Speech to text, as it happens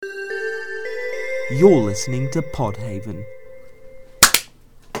You're listening to Podhaven.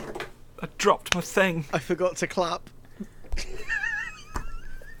 I dropped my thing. I forgot to clap.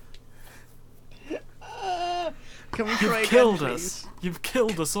 Can we try You've again, killed please? us. You've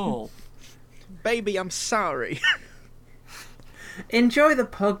killed us all. Baby, I'm sorry. Enjoy the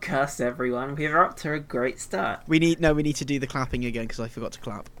podcast, everyone. We're up to a great start. We need to do the clapping again because I forgot to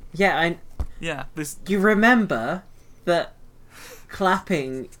clap. Yeah, you remember that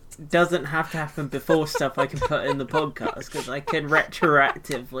clapping doesn't have to happen before stuff I can put in the podcast because I can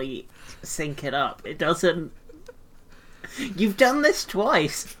retroactively sync it up. It doesn't. You've done this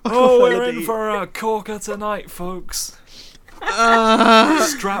twice. Oh, we're in for a corker tonight, folks.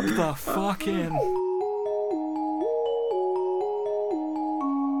 Strap the fuck in.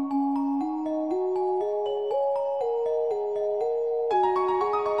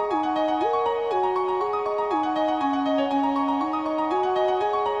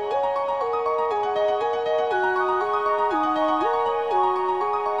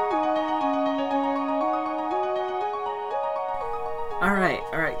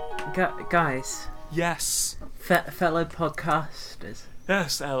 Alright, guys. Yes. Fellow podcasters.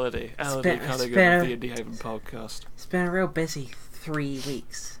 Yes, Elodie. Elodie Cunningham of the Indie Haven podcast. It's been a real busy 3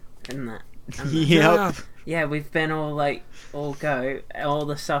 weeks, isn't it? Yep. Yeah, we've been all go. All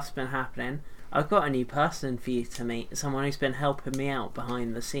the stuff's been happening. I've got a new person for you to meet. Someone who's been helping me out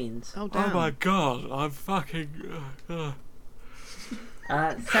behind the scenes. Oh, damn. Oh my god, I'm fucking...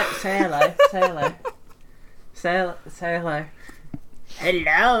 Say hello. Say hello. Say hello.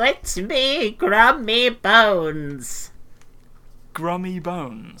 Hello, it's me, Grummy Bones. Grummy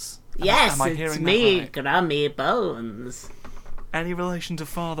Bones? Yes, Am I it's hearing me, that right? Grummy Bones. Any relation to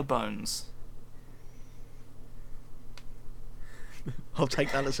Father Bones? I'll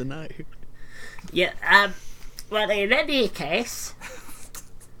take that as a no. Yeah, well, in any case...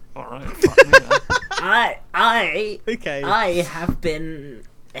 Alright, fuck me then. Okay. I have been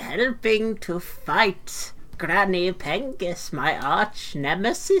helping to fight Granny Pengus, my arch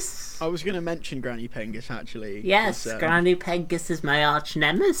nemesis. I was going to mention Granny Pengus, actually. Yes, Granny Pengus is my arch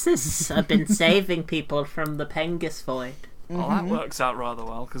nemesis. I've been saving people from the Pengus void. Well, that works out rather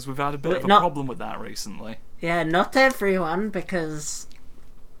well, because we've had a bit of a problem with that recently. Yeah, not everyone, because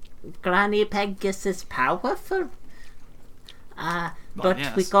Granny Pengus is powerful. But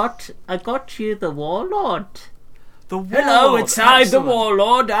yes. I got you the Warlord. The Warlord! Hello, it's I, the excellent.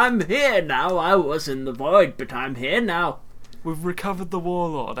 Warlord. I'm here now. I was in the void, but I'm here now. We've recovered the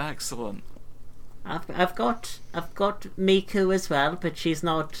Warlord, excellent. I've got Miku as well, but she's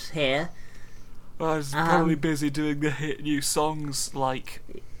not here. Well, I was probably busy doing the hit new songs like...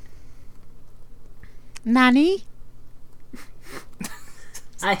 Nanny?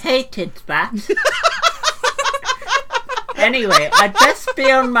 I hated that. Anyway, I'd best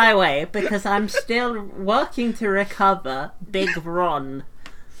be on my way because I'm still working to recover Big Ron.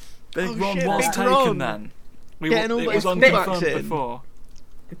 Big Ron shit, was Big taken Ron. then. Getting all It those was feedbacks unconfirmed in. before.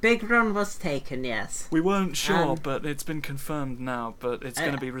 Big Ron was taken, yes. We weren't sure, but it's been confirmed now, but it's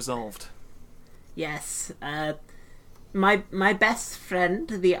going to be resolved. Yes, my best friend,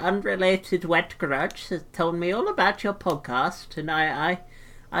 the unrelated Wet Grudge, has told me all about your podcast, and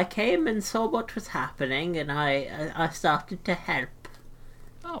I came and saw what was happening, and I started to help.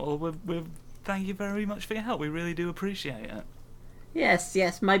 Oh, well, thank you very much for your help. We really do appreciate it.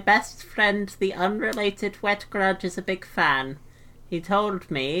 Yes, my best friend, the unrelated Wet Grudge, is a big fan. He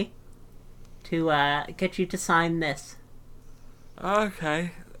told me to get you to sign this.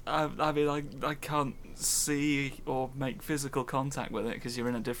 Okay. I mean, I can't see or make physical contact with it because you're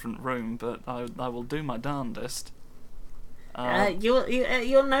in a different room, but I will do my darndest.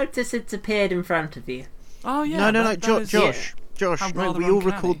 You'll notice it's appeared in front of you. Oh yeah. No, Josh. how No, rather we all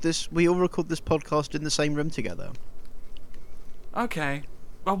uncanny. record this podcast in the same room together. Okay.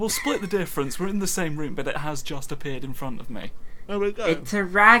 Well, we'll split the difference. We're in the same room, but it has just appeared in front of me. There we go. It's a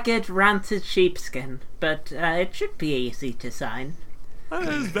ragged, ranted sheepskin, but it should be easy to sign.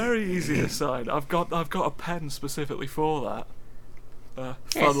 It's very easy to sign. I've got a pen specifically for that.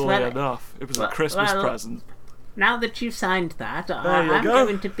 Funnily enough, it was a Christmas present. Now that you've signed that, you I'm go.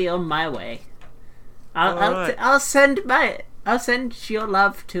 going to be on my way. Alright. I'll send your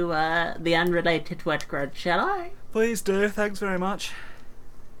love to the unrelated Wet Grudge, shall I? Please do. Thanks very much.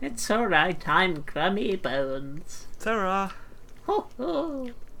 It's alright, I'm Grummy Bones. Ta-ra. Ho ho,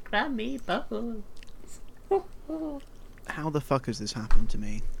 Grummy Bones. Ho ho. How the fuck has this happened to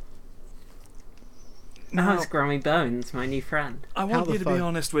me? Now it's Grummy Bones, my new friend. I How want the you to be fuck-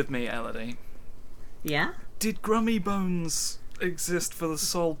 honest with me, Elodie. Yeah? Did Grummy Bones exist for the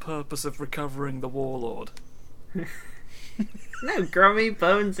sole purpose of recovering the Warlord? No, Grummy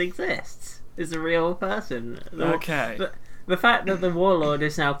Bones exists. is a real person. Okay. The fact that the warlord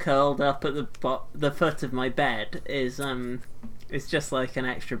is now curled up at the foot of my bed is just like an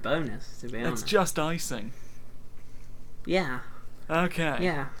extra bonus, to be honest. It's just icing. Yeah. Okay.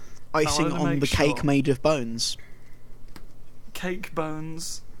 Yeah. Icing wanna on make the cake sure. made of bones. Cake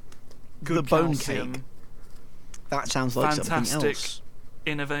bones. Good The bone calcium, cake. That sounds like something Fantastic. else.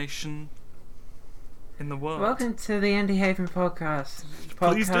 Innovation in the world. Welcome to the Indie Haven podcast.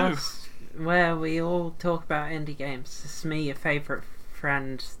 Please do. Podcast where we all talk about indie games. This is me, your favourite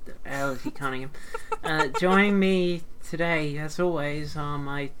friend, Elsie Cunningham. Joining me today, as always, are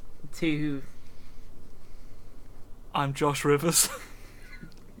my two... I'm Josh Rivers.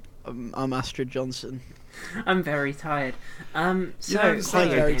 I'm Astrid Johnson. I'm very tired. don't Hi, say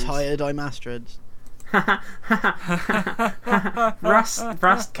very games. tired. I'm Astrid.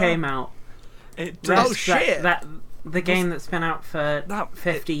 Rust came out. It did. Rust, Oh, shit. That the game that's been out for That-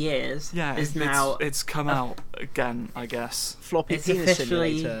 50 years Yeah, is now... it's come out again, I guess. Floppy It's penis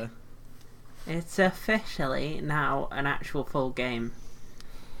officially- simulator. It's officially now an actual full game.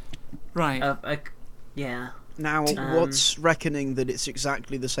 Right. Yeah. Now, Um, what's reckoning that it's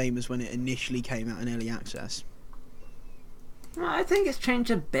exactly the same as when it initially came out in early access? Well, I think it's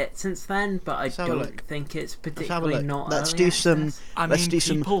changed a bit since then, but I Let's have a don't look. think it's have a particularly look. not Let's early do some- access. I let's mean, do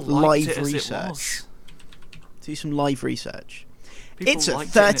some people live liked it as it research. was. Do some live research. People It's a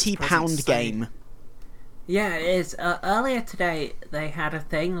liked it in its £30 present state. game. Yeah, it is. Earlier today, they had a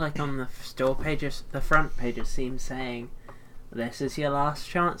thing, like on the store pages, the front pages seem saying, this is your last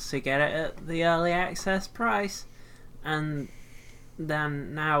chance to get it at the early access price. And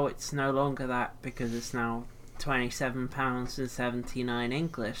then now it's no longer that, because it's now £27.79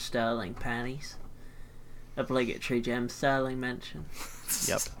 English sterling pennies. Obligatory gem sterling mention.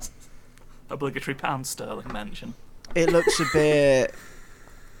 Yep. Obligatory pound sterling mention. It looks a bit...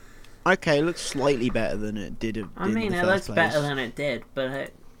 Okay, it looks slightly better than it did in I mean, the it first looks place. better than it did,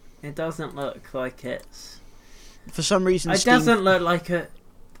 but it doesn't look like it's... For some reason, It Steam... doesn't look like a...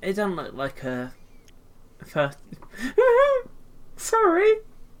 It doesn't look like a... Sorry.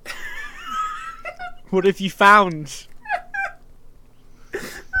 What have you found?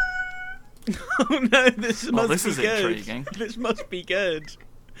 Oh no, this Well, must this be is good. intriguing. This must be good.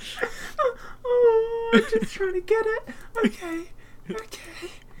 Oh, I'm just trying to get it. Okay.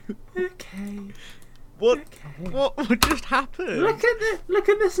 What? Okay. What just happened? Look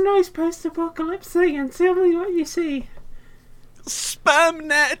at this nice post-apocalypse thing and tell me what you see. Spam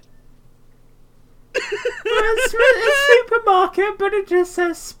net. It's a supermarket, but it just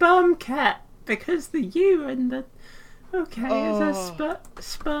says sperm cat because the U and the... Okay, it says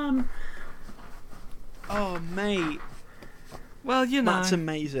sperm. Oh mate, Well, you know. that's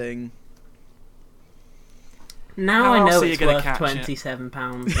amazing. Now How I else know are you it's gonna worth catch it?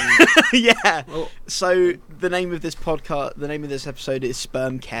 £27. Yeah. Well, So the name of this podcast, the name of this episode is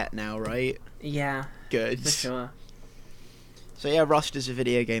Sperm Cat now, right? yeah, Good. for sure. So yeah, Rust is a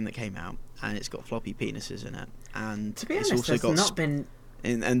video game that came out, and it's got floppy penises in it, and To be it's honest, also there's got not been...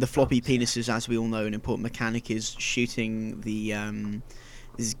 and the floppy penises, as we all know, an important mechanic is shooting the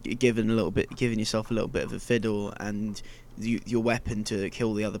is giving yourself a little bit of a fiddle, and your weapon to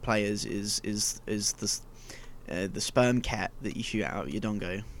kill the other players is the sperm cat that you shoot out your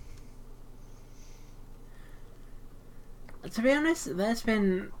dongo. To be honest, there's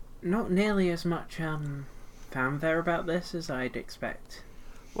been not nearly as much fanfare about this as I'd expect.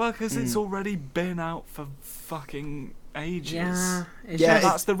 Well, because it's already been out for fucking ages. Yeah, it's Yeah, just...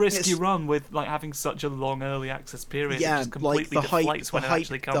 That's the risk it's- you run with like having such a long early access period. It Yeah, just like completely the hype, deflates when it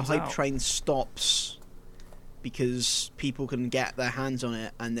actually the comes hype out. train stops because people can get their hands on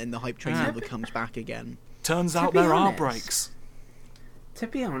it, and then the hype train Yeah. never comes back again. Turns To out be there are honest- breaks. To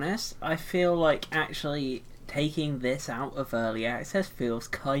be honest, I feel like actually taking this out of early access feels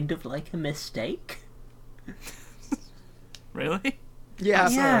kind of like a mistake. Really?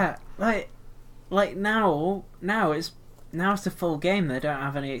 Yeah, like now it's the full game. They don't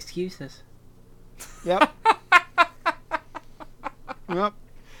have any excuses. Yep. Yep.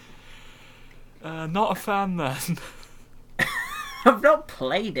 Not a fan then. I've not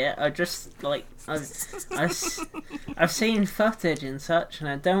played it. I just like I've seen footage and such, and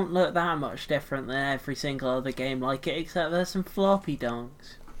it don't look that much different than every single other game like it, except there's some floppy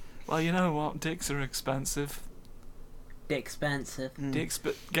dongs. Well, you know what? Dicks are expensive. Expensive.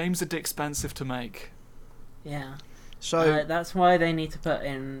 Games are expensive to make. Yeah. So That's why they need to put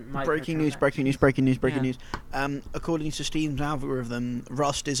in breaking news. Yeah. According to Steam's algorithm,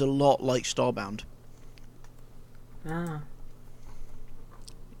 Rust is a lot like Starbound. Ah.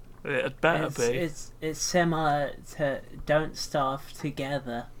 It better be. It's similar to Don't Starve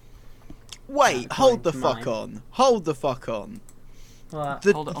Together. Wait, hold the fuck on. Hold the fuck on. What?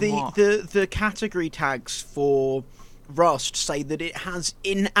 The category tags for Rust say that it has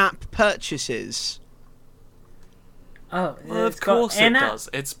in-app purchases. Oh, well, of course it does.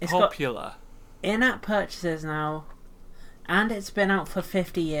 It's popular. In-app purchases now, and it's been out for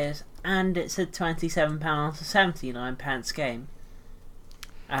 50 years, and it's a £27.79 game.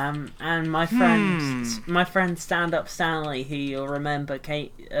 And my friend Stand Up Stanley, who you'll remember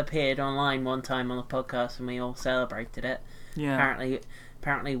appeared online one time on the podcast and we all celebrated it. Yeah.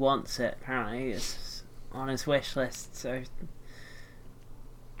 Apparently wants it. Apparently it's on his wish list. So.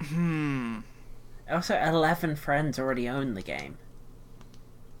 Also, 11 friends already own the game.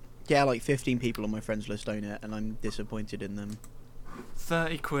 Yeah, like 15 people on my friends list own it, and I'm disappointed in them.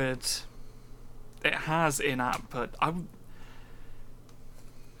 £30. It has in-app, but I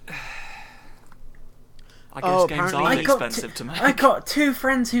guess games aren't expensive to make. I got 2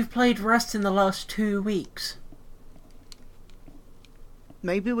 friends who've played Rust in the last 2 weeks.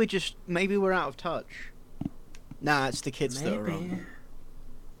 Maybe we're out of touch. Nah, it's the kids that are wrong.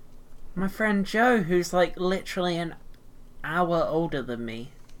 My friend Joe, who's like literally an hour older than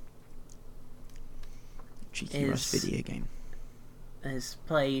me, cheeky Rust video game, has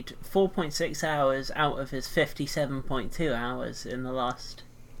played 4.6 hours out of his 57.2 hours in the last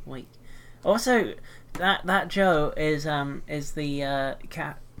week. Also, that Joe is the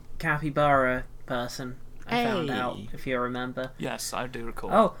capybara person I found out, if you remember. Yes, I do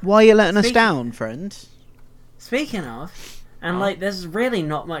recall. Oh, why are you letting us down, friend? Speaking of, and there's really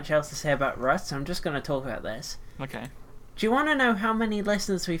not much else to say about Rust, so I'm just going to talk about this. Okay. Do you want to know how many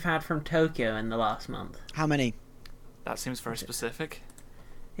listeners we've had from Tokyo in the last month? How many? That seems very specific.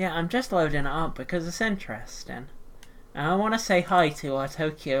 Yeah, I'm just loading it up because it's interesting. And I want to say hi to our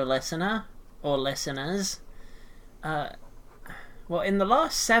Tokyo listener, or listeners. Well, in the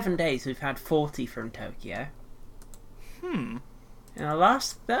last 7 days, we've had 40 from Tokyo. In the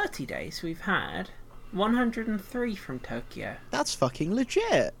last 30 days, we've had 103 from Tokyo. That's fucking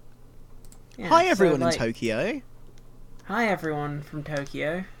legit. Yeah, hi, everyone in Tokyo. Hi, everyone from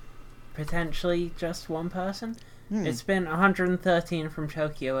Tokyo. Potentially just one person. It's been 113 from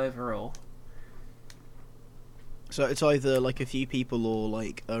Tokyo overall. So it's either like a few people or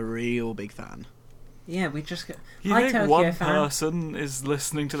like a real big fan. Yeah, we just got. You Hi, think Tokyo one fan. person is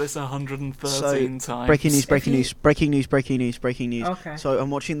listening to this 113 times? Breaking news. Okay. So I'm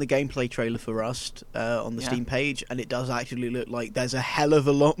watching the gameplay trailer for Rust on the Steam page, and it does actually look like there's a hell of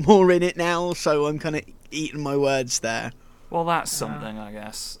a lot more in it now, so I'm kind of eating my words there. Well, that's something, I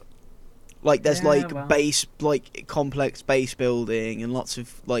guess. Like, there's complex base building and lots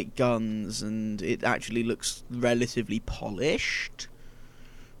of like guns, and it actually looks relatively polished.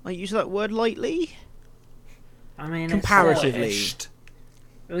 I use that word lightly. I mean, comparatively, it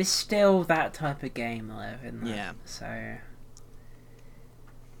was still that type of game, though, isn't it? Yeah. So,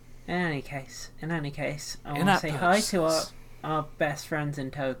 in any case, I want to say hi to our best friends in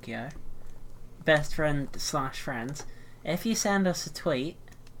Tokyo, best friend / friends. If you send us a tweet,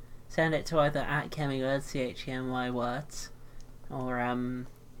 send it to either at Chemywords, CHEMY words, or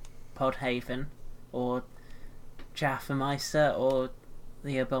Podhaven, or Jaffameister, or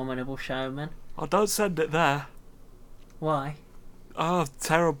the Abominable Showman. Oh, don't send it there. Why? Oh,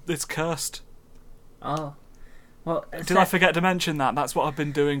 terrible! It's cursed. Oh, well. Did I forget to mention that? That's what I've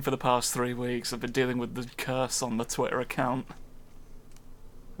been doing for the past 3 weeks. I've been dealing with the curse on the Twitter account.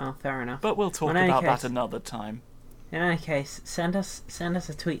 Oh, fair enough. But we'll talk about that another time. In any case, send us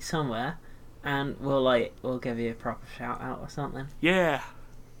a tweet somewhere, and we'll give you a proper shout out or something. Yeah.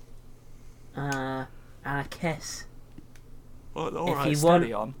 And a kiss. Well, alright,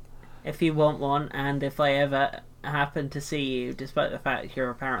 steady on. If you want one, and if I ever happen to see you, despite the fact you're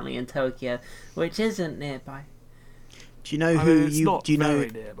apparently in Tokyo, which isn't nearby. Do you know who you? Do you know?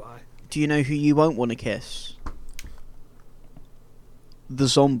 Nearby. Do you know who you won't want to kiss? The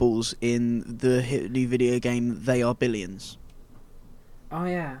zombies in the new video game They Are Billions. Oh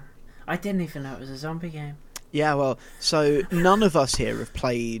yeah, I didn't even know it was a zombie game. Yeah, well, so none of us here have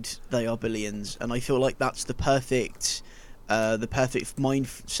played They Are Billions, and I feel like that's the perfect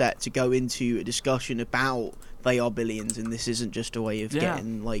mindset to go into a discussion about They Are Billions, and this isn't just a way of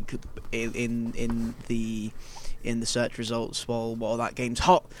getting like in the search results while that game's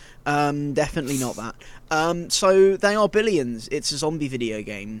hot. Definitely not that. So They Are Billions. It's a zombie video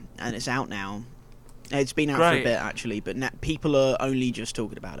game, and it's out now. It's been out for a bit actually, but people are only just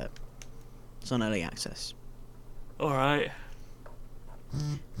talking about it. It's on early access. All right.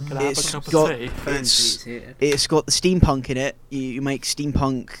 Can I have a cup of tea? It's got the steampunk in it. You make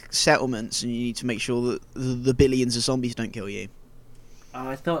steampunk settlements, and you need to make sure that the billions of zombies don't kill you. Oh,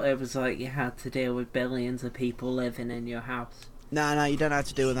 I thought it was like you had to deal with billions of people living in your house. No, you don't have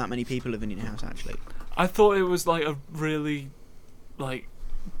to deal with that many people living in your house, actually. I thought it was like a really, like,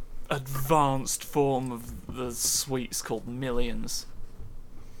 advanced form of the sweets called Millions.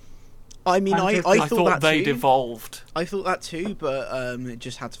 I mean, I thought that they'd too. evolved. I thought that too, but it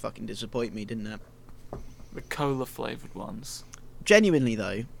just had to fucking disappoint me, didn't it? The cola-flavoured ones. Genuinely,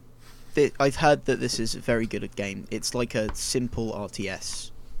 though, I've heard that this is a very good game. It's like a simple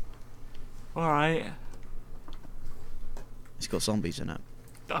RTS. Alright. It's got zombies in it.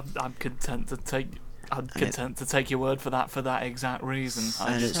 I'm content to take your word for that exact reason.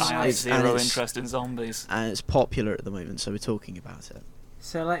 I have zero interest in zombies. And it's popular at the moment, so we're talking about it.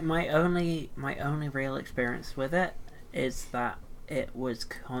 So, like, my only real experience with it is that it was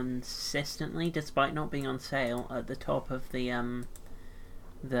consistently, despite not being on sale, at the top of the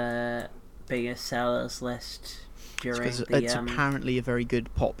biggest sellers list during it's apparently a very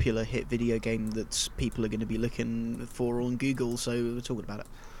good, popular hit video game that people are going to be looking for on Google, so we're talking about it.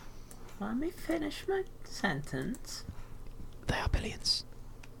 Let me finish my sentence. They are billions.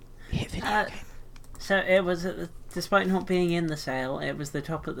 Hit video game. So it was, despite not being in the sale, it was the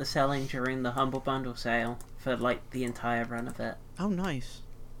top of the selling during the Humble Bundle sale for like the entire run of it. Oh, nice.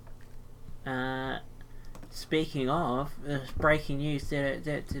 Speaking of, breaking news. This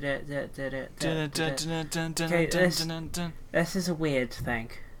is a weird thing.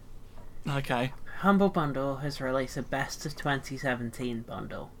 Okay. Humble Bundle has released a Best of 2017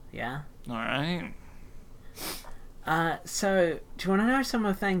 bundle. Yeah. Alright. So, do you want to know some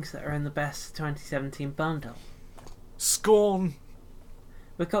of the things that are in the Best 2017 bundle? Scorn!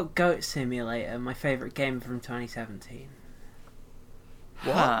 We've got Goat Simulator, my favourite game from 2017.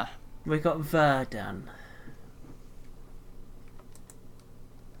 What? Huh. We've got Verdun.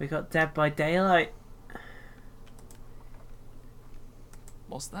 We got Dead by Daylight.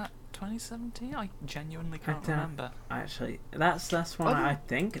 Was that 2017? I genuinely can't remember. Actually, that's one I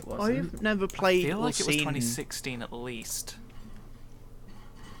think it was. I've never played. I feel like it was 2016 at least.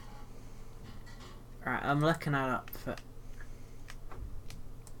 Right, I'm looking that up for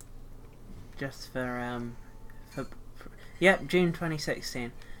yep, June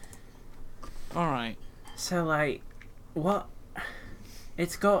 2016. Alright. So, like, what?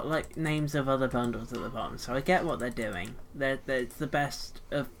 It's got, like, names of other bundles at the bottom, so I get what they're doing. It's the best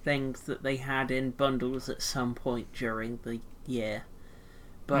of things that they had in bundles at some point during the year.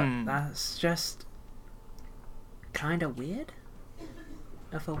 But that's just kind of weird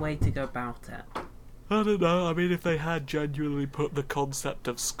of a way to go about it. I don't know, I mean, if they had genuinely put the concept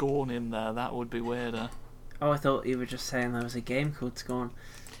of Scorn in there, that would be weirder. Oh, I thought you were just saying there was a game called Scorn.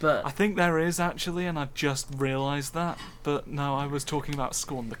 But I think there is, actually, and I've just realised that. But no, I was talking about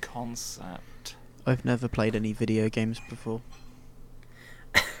Scorn, the concept. I've never played any video games before.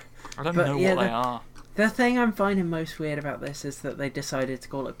 I don't know what they are. The thing I'm finding most weird about this is that they decided to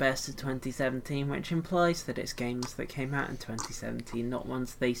call it Best of 2017, which implies that it's games that came out in 2017, not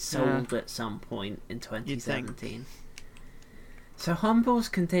ones they sold at some point in 2017. So Humble's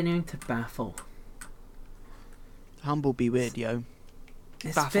continuing to baffle. Humble be weird, yo.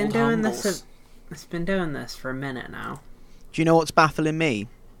 It's been doing this for a minute now. Do you know what's baffling me?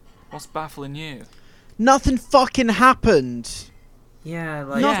 What's baffling you? Nothing fucking happened. Yeah,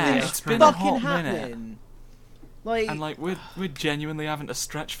 like it's been a hot minute. Like, and like we're genuinely having to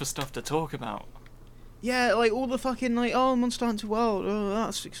stretch for stuff to talk about. Yeah, like all the fucking like, oh, Monster Hunter World, oh,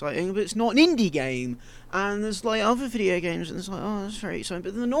 that's exciting, but it's not an indie game. And there's like other video games, and it's like, oh, that's very exciting,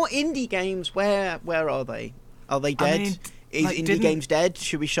 but they're not indie games. Where are they? Are they dead? I mean, is indie games dead?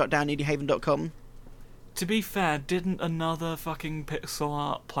 Should we shut down indiehaven.com? To be fair, didn't another fucking pixel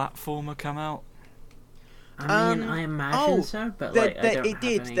art platformer come out? I mean, I imagine so, but like, I don't have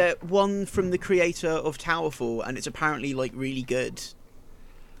any... That one from the creator of Towerfall, and it's apparently like really good.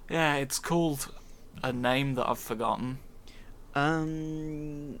 Yeah, it's called a name that I've forgotten.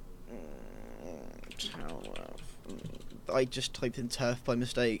 I just typed in turf by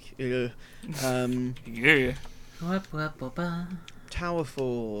mistake. Yeah.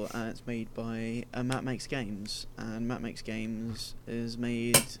 Towerfall, and it's made by Matt Makes Games, and Matt Makes Games has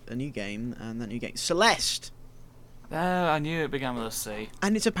made a new game, and that new game, Celeste. I knew it began with a C.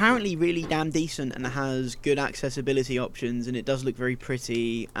 And it's apparently really damn decent, and it has good accessibility options, and it does look very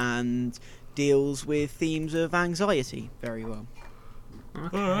pretty, and deals with themes of anxiety very well.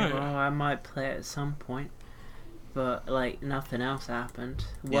 Okay, well, I might play it at some point. But, like, nothing else happened.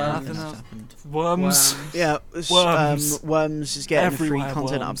 Nothing else happened. Worms. Yeah, Worms is getting a free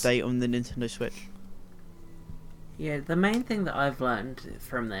content Worms. update on the Nintendo Switch. Yeah, the main thing that I've learned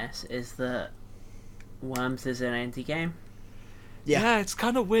from this is that Worms is an indie game. Yeah, it's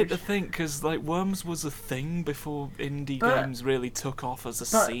kind of weird to think, because like Worms was a thing before indie games really took off as a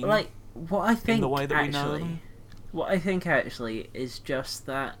scene. Like, what I think in the way that actually, we know them. What I think actually is just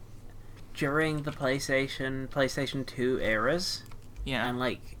that during the PlayStation 2 eras, and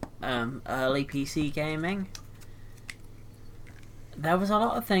like early PC gaming, there was a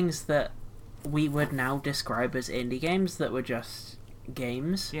lot of things that we would now describe as indie games that were just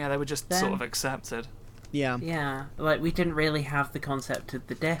games. Yeah, they were just sort of accepted. Yeah. Yeah, like we didn't really have the concept of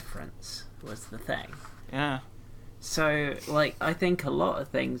the difference was the thing. Yeah. So, like, I think a lot of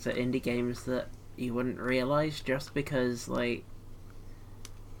things are indie games that you wouldn't realise just because, like,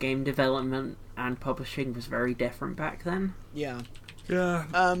 game development and publishing was very different back then. Yeah. Yeah.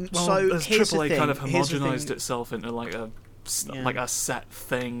 Well, so as here's AAA the kind of thing. Here's the homogenized thing. itself into like a set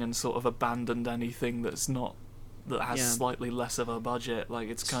thing and sort of abandoned anything that has slightly less of a budget. Like,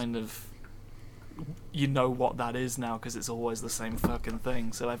 it's kind of, you know what that is now because it's always the same fucking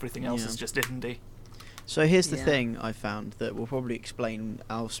thing. So everything else is just indie. So here's the thing I found that will probably explain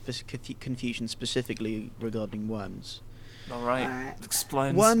our confusion specifically regarding Worms. All right.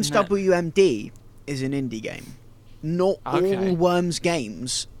 Explain. Worms WMD is an indie game. Not all Worms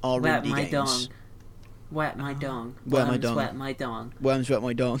games are indie games. Wet my dong. Wet my Worms dong. wet my dong. Worms wet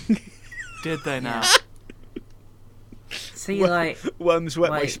my dong. Did they now? See, like... Worms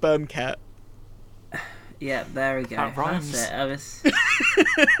wet my sperm cat. Yeah, there we go. That rhymes. That's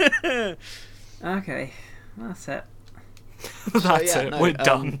it. Okay, that's it. That's it. We're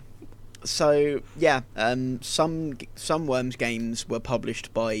done. So yeah, some Worms games were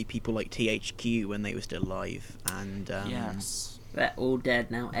published by people like THQ when they were still alive, and yes, they're all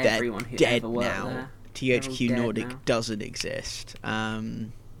dead now. Everyone who dead ever worked now. there. THQ Nordic doesn't exist.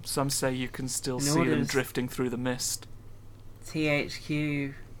 Some say you can still see them drifting through the mist.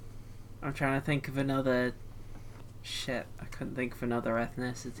 THQ. I'm trying to think of another. Shit, I couldn't think of another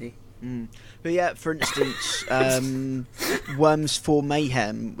ethnicity. But yeah, for instance, Worms 4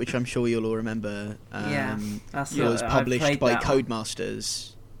 Mayhem, which I'm sure you'll all remember, was published by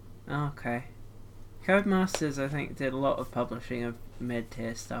Codemasters. Okay. Codemasters, I think, did a lot of publishing of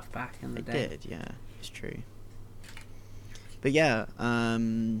mid-tier stuff back in the day. It did, yeah, it's true. But yeah,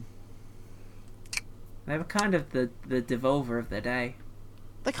 they were kind of the Devolver of their day.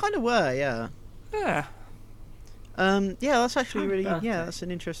 They kind of were, yeah. Yeah. Yeah, that's actually really... Yeah, that's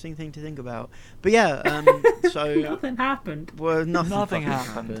an interesting thing to think about. But yeah, so... Nothing happened. Well, nothing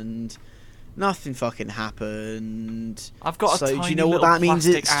happened. Nothing fucking happened. I've got so a tiny do you know what that means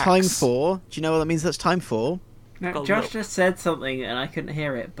it's axe. time for? Do you know what that means that's time for? No, Josh just said something and I couldn't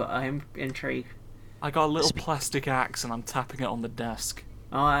hear it, but I'm intrigued. I got a little plastic axe and I'm tapping it on the desk.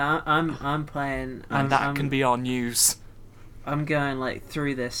 Oh, I'm playing... And that can be our news. I'm going, like,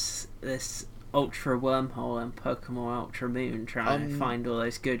 through this Ultra Wormhole and Pokemon Ultra Moon trying to find all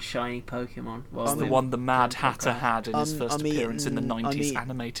those good shiny Pokemon. It's the one the Mad Hatter had in his first appearance in the 90s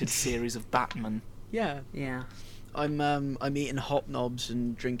animated series of Batman. Yeah. Yeah. I'm eating hot knobs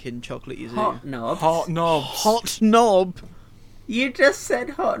and drinking chocolate yuzu. Hot knobs? Hot knobs. Hot knob! You just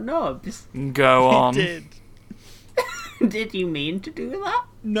said hot knobs. Go on. I did. Did you mean to do that?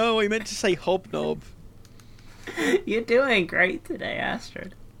 No, I meant to say hobnob. You're doing great today,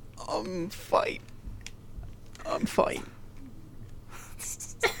 Astrid. I'm fine.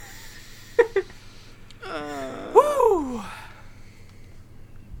 Woo!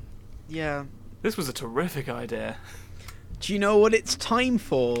 Yeah. This was a terrific idea. Do you know what it's time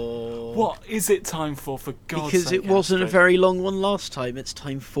for? What is it time for God's because sake, it wasn't Astrid? a very long one last time. It's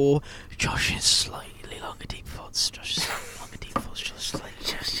time for Josh's slightly longer deep thoughts. Josh's longer deep thoughts. Josh's slightly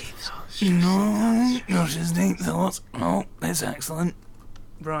deep thoughts. No, Josh's deep thoughts. No, it's excellent.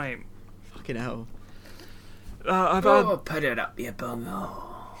 Right. Fucking hell. I've had... put it up your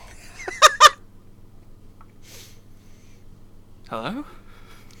bunghole. Hello?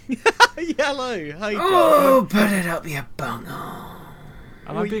 Hello. Hi, Oh, put it up your bunghole.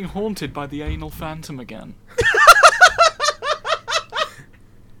 Am I being haunted by the anal phantom again?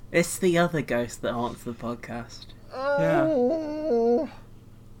 It's the other ghost that haunts the podcast. Oh.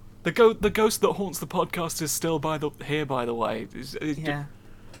 Yeah. The ghost that haunts the podcast is still here, by the way. Yeah.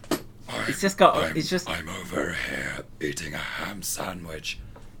 He's just got. I'm over here eating a ham sandwich.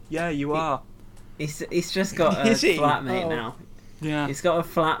 Yeah, you are. He's just got a flatmate now. Yeah. He's got a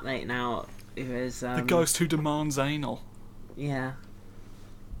flatmate now who is the ghost who demands anal. Yeah.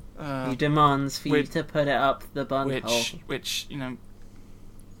 He demands for you to put it up the bunghole. Which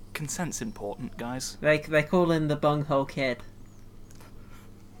consent's important, guys. They call him the bunghole kid.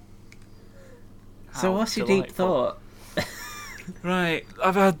 So what's your deep thought? Right,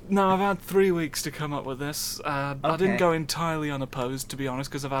 I've had 3 weeks to come up with this. I didn't go entirely unopposed, to be honest,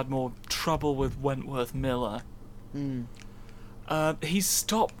 because I've had more trouble with Wentworth Miller. He's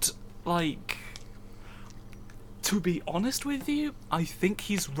stopped, to be honest with you, I think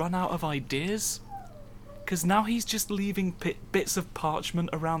he's run out of ideas. Because now he's just leaving bits of parchment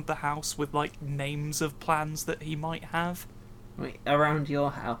around the house with, names of plans that he might have. Wait, around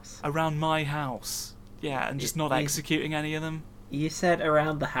your house? Around my house. Yeah, and just not executing any of them. You said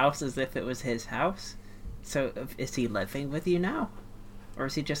around the house as if it was his house? So is he living with you now? Or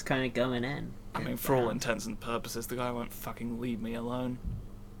is he just kind of going in? I mean, for all intents and purposes, the guy won't fucking leave me alone.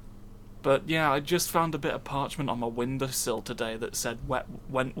 But yeah, I just found a bit of parchment on my windowsill today that said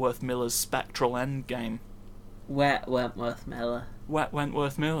Wentworth Miller's Spectral Endgame. Wentworth Miller.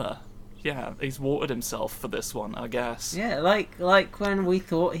 Wentworth Miller. Yeah, he's watered himself for this one, I guess. Yeah, like when we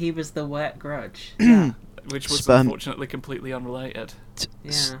thought he was the Wet Grudge. Yeah. Which was unfortunately completely unrelated.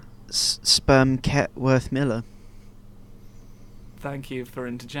 Yeah. Sperm Ketworth Miller. Thank you for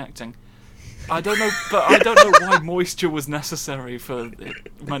interjecting. I don't know why moisture was necessary for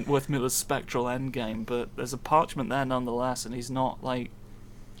Wentworth Miller's Spectral Endgame, but there's a parchment there nonetheless, and he's not,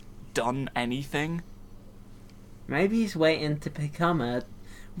 done anything. Maybe he's waiting to become a...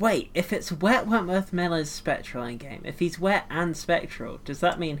 Wait, if it's Wentworth Miller's Spectral Endgame, if he's wet and spectral, does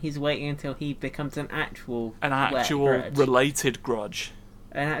that mean he's waiting until he becomes an actual related grudge?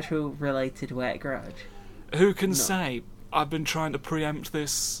 An actual related Wet Grudge? Who can say? I've been trying to preempt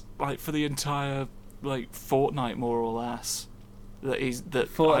this, for the entire, fortnight, more or less.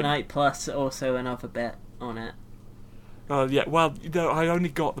 Fortnight plus also another bit on it. Yeah, well, I only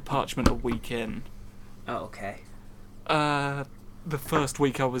got the parchment a week in. Oh, okay. The first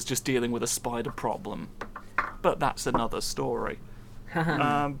week I was just dealing with a spider problem. But that's another story.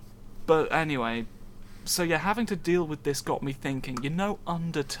 But anyway, so yeah, having to deal with this got me thinking,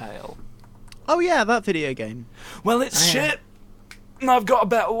 Undertale? Oh yeah, that video game. Well, it's shit! And I've got a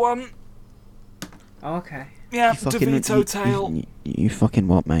better one. Oh, okay. Yeah, DeVito Tale. You fucking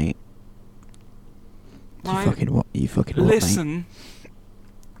what, mate? Right. You fucking what, Listen.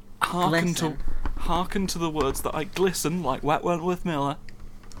 Hearken to the words that I glisten like Wentworth Miller,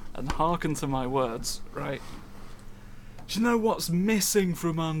 and hearken to my words, right? Do you know what's missing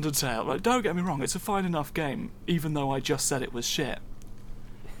from Undertale? Don't get me wrong, it's a fine enough game, even though I just said it was shit.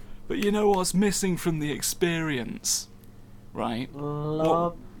 But you know what's missing from the experience, right?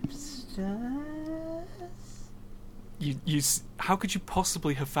 Lobsters? How could you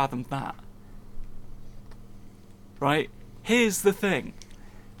possibly have fathomed that? Right? Here's the thing.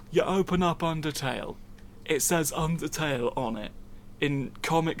 You open up Undertale, it says Undertale on it, in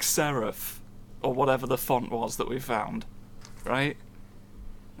Comic Serif, or whatever the font was that we found, right?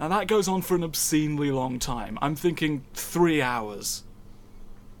 Now that goes on for an obscenely long time. I'm thinking 3 hours.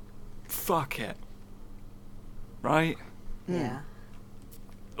 Fuck it. Right? Yeah.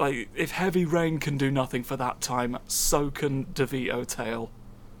 If Heavy Rain can do nothing for that time, so can DeVito Tale.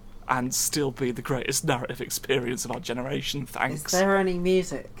 And still be the greatest narrative experience of our generation, thanks. Is there any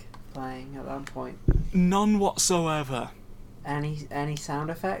music playing at that point? None whatsoever. Any sound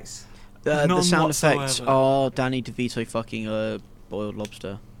effects? The sound whatsoever. Effects are Danny DeVito fucking a boiled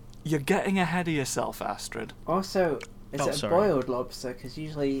lobster. You're getting ahead of yourself, Astrid. Also, is it a boiled lobster? Because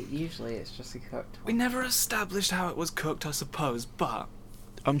usually it's just a cooked one. We never established how it was cooked, I suppose, but...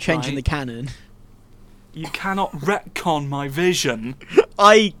 I'm changing the canon. You cannot retcon my vision.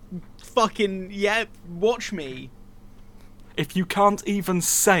 Watch me. If you can't even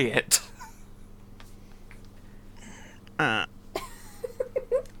say it.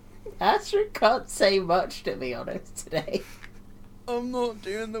 Astrid can't say much, to be honest, today. I'm not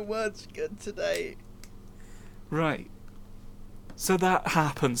doing the words good today. Right. So that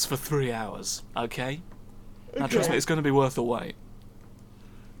happens for 3 hours, okay? Now trust me, it's going to be worth the wait.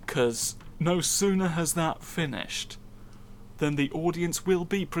 Because no sooner has that finished than the audience will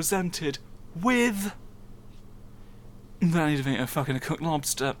be presented with Danny DeVito fucking a cooked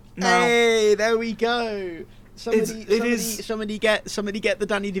lobster. Now, hey, there we go. Somebody get the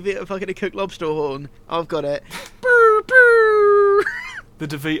Danny DeVito fucking a cooked lobster horn. I've got it. Boo, boo. The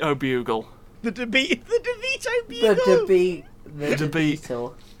DeVito bugle. The DeVito bugle. The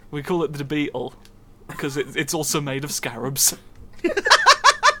DeVito. We call it the DeBeetle because it's also made of scarabs.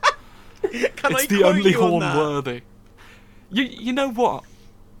 It's the only horn worthy. You know what?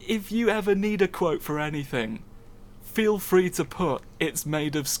 If you ever need a quote for anything, feel free to put "It's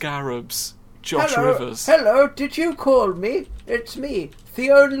made of scarabs." Josh Rivers. Hello, did you call me? It's me,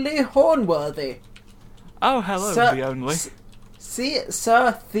 the only Hornworthy. Oh, hello, the only. See,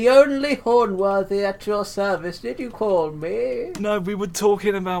 sir, the only Hornworthy at your service. Did you call me? No, we were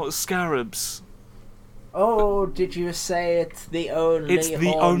talking about scarabs. Oh, did you say it's the only? It's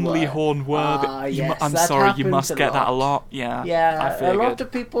the only Hornworthy. Yes, I'm sorry, you must happens get a that a lot. lot. Yeah. Yeah, I a lot of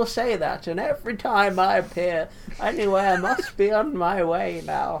people say that, and every time I appear anywhere, I must be on my way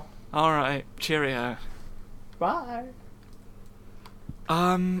now. All right, cheerio. Bye.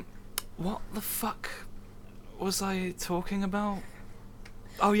 What the fuck was I talking about?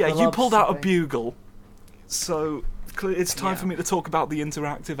 Oh yeah, The you pulled out a lobster. bugle. So it's time Yeah. for me to talk about the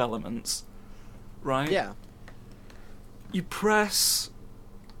interactive elements, right? Yeah. You press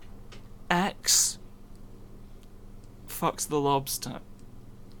X, fucks the lobster.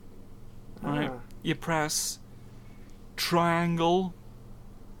 Right? Ah. You press triangle,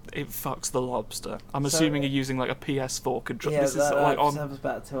 it fucks the lobster. I'm So- assuming you're using like a PS4 controller. Yeah, This is like I on. was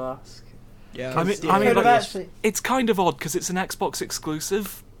about to ask. Yeah. I mean, Could have like, actually. it's kind of odd because it's an Xbox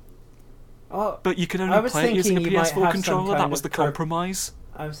exclusive, Oh, but you can I only was play it using a thinking you might have PS4 some controller. kind That was of the compromise.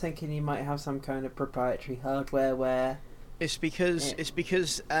 I was thinking you might have some kind of proprietary hardware where. It's because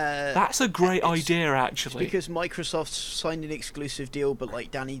That's a great idea, it's actually. because Microsoft signed an exclusive deal, but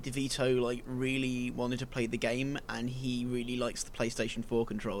like Danny DeVito like really wanted to play the game, and he really likes the PlayStation 4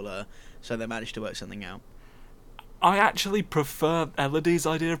 controller, so they managed to work something out. I actually prefer Elodie's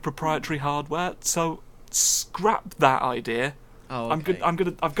idea of proprietary hardware, so scrap that idea. Oh, I'm good.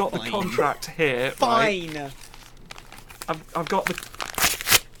 I've got the Fine. contract here. Right? Fine. I've got the.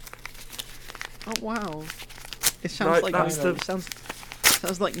 Oh wow. It sounds Right, like that's the-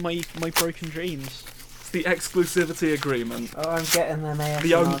 sounds like my broken dreams. It's the exclusivity agreement. Oh, I'm getting them The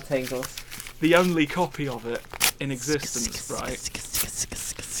ASMR only- tingles. The only copy of it in existence, right?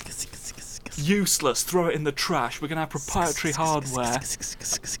 Useless. Throw it in the trash. We're gonna have proprietary hardware.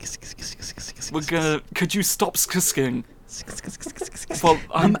 We're gonna. Could you stop skisking? Well,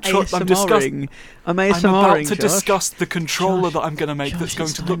 I'm ASMRing. I'm I'm ASMRing, about to Josh. discuss the controller Josh, that I'm going to make that's Josh, going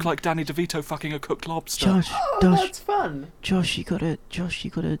it's to look time. like Danny DeVito fucking a cooked lobster. Josh, Oh, Josh, that's fun. Josh, you gotta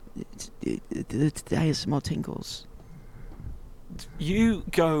the ASMR tingles. You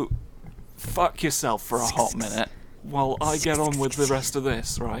go fuck yourself for a hot minute while I get on with the rest of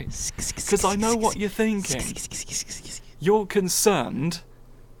this, right? Because I know what you're thinking. You're concerned,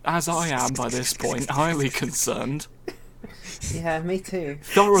 as I am by this point, highly concerned, Yeah, me too.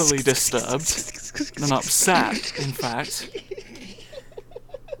 thoroughly disturbed, and upset, in fact.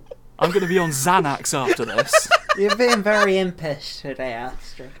 I'm going to be on Xanax after this. You're being very impish today,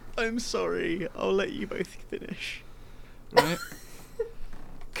 Astra. I'm sorry. I'll let you both finish. Right?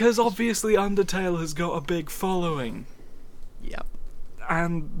 Because obviously Undertale has got a big following, Yep.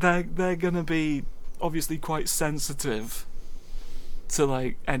 and they're gonna be obviously quite sensitive to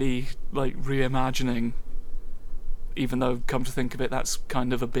like any like reimagining. Even though, come to think of it, that's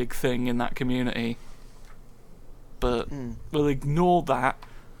kind of a big thing in that community. But we'll ignore that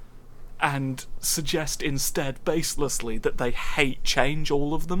and suggest instead, baselessly, that they hate change,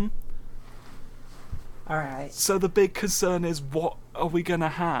 all of them. Alright. So the big concern is, what are we going to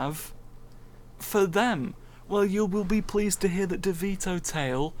have for them? Well, you will be pleased to hear that DeVito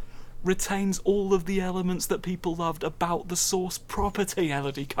Tale retains all of the elements that people loved about the source property.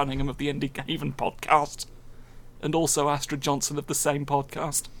 Elodie Cunningham of the Indie Haven podcast. And also Astrid Johnson of the same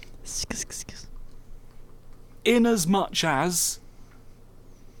podcast. In as much as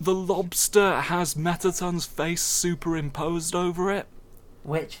the lobster has Metaton's face superimposed over it,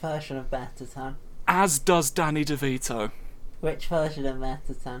 Which version of Metaton? as does Danny DeVito. Which version of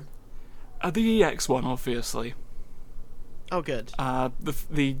Metaton? The EX one, obviously. Oh, good.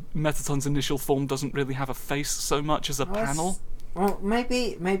 The Metaton's initial form doesn't really have a face so much as a panel. Well,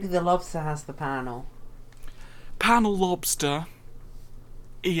 maybe the lobster has the panel. Panel lobster,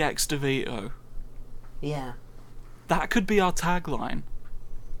 EX DeVito. Yeah. That could be our tagline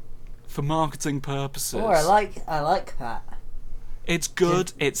for marketing purposes. Oh, I like that. It's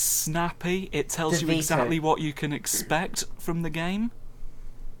good, it's snappy, it tells you DeVito. exactly what you can expect from the game.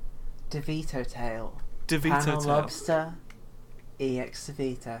 DeVito Tale. DeVito Panel Tale. lobster. EX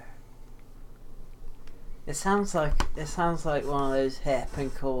DeVito. It sounds like one of those hip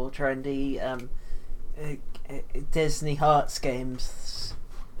and cool, trendy Disney Hearts games.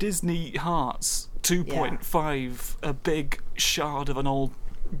 Disney Hearts 2.5, a big shard of an old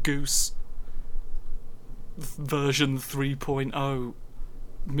goose. Version 3.0,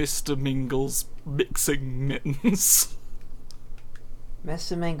 Mr. Mingle's mixing mittens.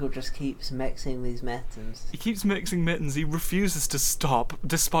 Mr. Mingle just keeps mixing these mittens. He keeps mixing mittens, he refuses to stop,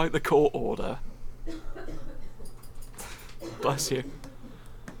 despite the court order. Bless you.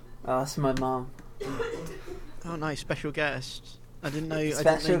 Oh, that's my mum. Oh, nice special guest. I didn't know.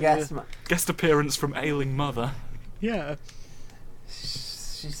 Special guest appearance from ailing mother. Yeah.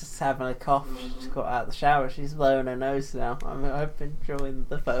 She's just having a cough. She's got out of the shower. She's blowing her nose now. I've been enjoying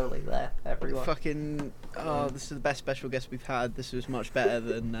the Foley there, everyone. Fucking. Oh, this is the best special guest we've had. This was much better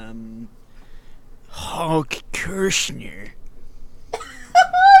than Hawk Kirshner.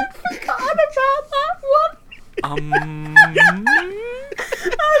 I forgot about that one.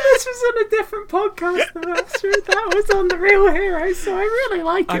 This was on a different podcast than that was on The Real Heroes, so I really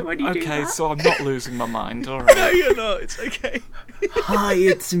like it when you do that. Okay, so I'm not losing my mind, alright. No, you're not. It's okay. Hi,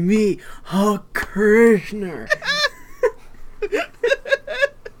 it's me, Hawk Kirshner.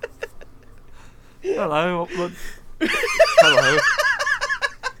 Hello. Hello.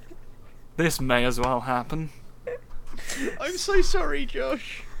 This may as well happen. I'm so sorry,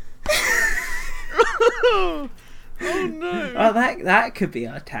 Josh. Oh no. Well, that could be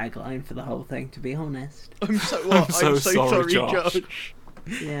our tagline for the whole thing, to be honest. I'm so sorry, Josh.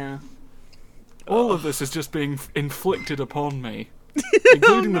 Yeah. All of this is just being inflicted upon me,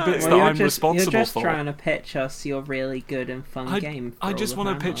 including the bits that I'm responsible for. You're just trying to pitch us your really good and fun game. I just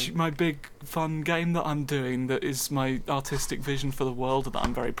want to pitch my big fun game that I'm doing that is my artistic vision for the world that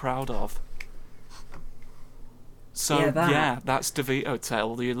I'm very proud of. So, yeah, that's DeVito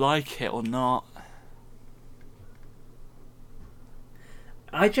Tale. Do you like it or not?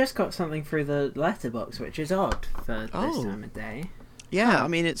 I just got something through the letterbox, which is odd for this time of day. Yeah, I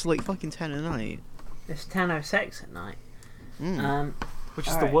mean, it's like fucking 10 at night. It's 10:06 at night. Which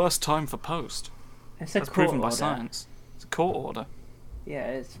is the worst time for post. It's That's proven by science. It's a court order.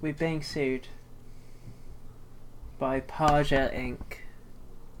 Yeah, we're being sued by Paja Inc.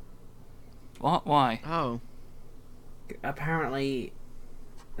 What? Why? Oh. Apparently,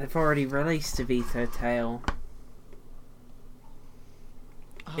 they've already released DeVito Tale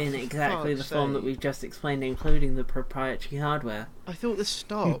in exactly the form that we've just explained, including the proprietary hardware. I thought this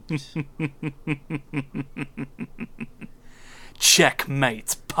stopped.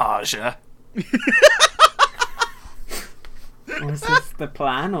 Checkmate, Paja. Was this the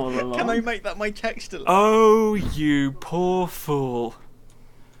plan all along? Can I make that my text alert? Oh, you poor fool.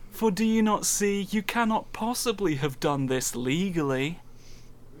 For do you not see, you cannot possibly have done this legally.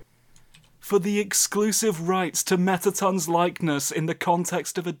 For the exclusive rights to Metaton's likeness in the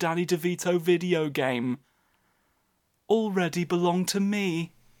context of a Danny DeVito video game already belong to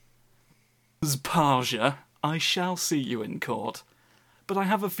me. As Paja, I shall see you in court, but I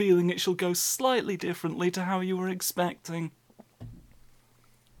have a feeling it shall go slightly differently to how you were expecting.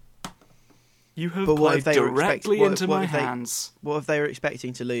 You have played directly into my hands. What if they were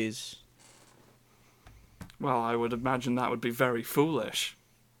expecting to lose? Well, I would imagine that would be very foolish.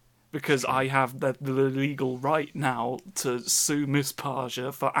 Because I have the legal right now to sue Miss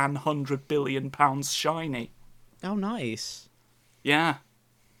Paja for £100 billion shiny. Oh, nice. Yeah.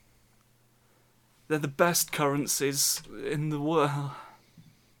 They're the best currencies in the world.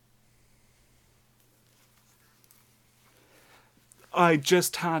 I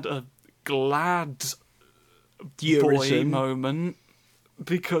just had a glad boy moment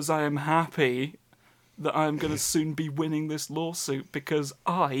because I am happy that I'm going to soon be winning this lawsuit because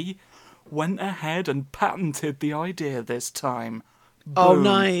I went ahead and patented the idea this time. Boom. Oh,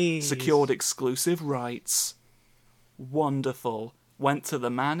 nice. Secured exclusive rights. Wonderful. Went to the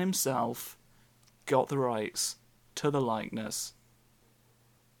man himself. Got the rights to the likeness.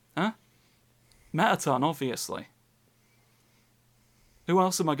 Huh? Metaton, obviously. Who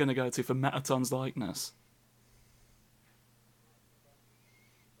else am I going to go to for Metaton's likeness?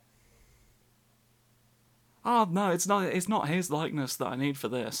 Oh, no, it's not his likeness that I need for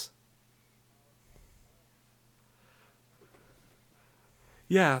this.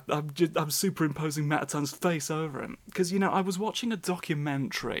 Yeah, I'm superimposing Metaton's face over him. Because, I was watching a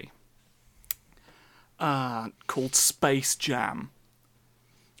documentary called Space Jam.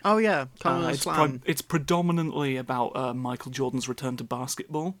 Oh, yeah. It's predominantly about Michael Jordan's return to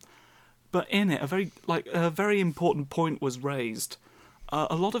basketball. But in it, a very important point was raised.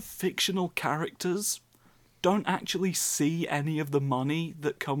 A lot of fictional characters don't actually see any of the money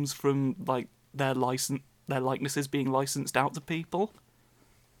that comes from their likenesses being licensed out to people.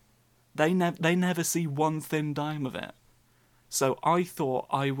 They never see one thin dime of it. So I thought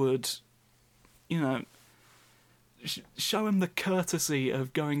I would, show him the courtesy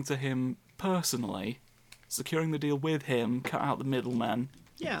of going to him personally, securing the deal with him, cut out the middleman.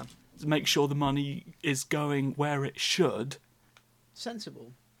 Yeah. To make sure the money is going where it should.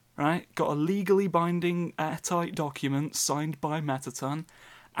 Sensible. Right? Got a legally binding airtight document signed by Metaton,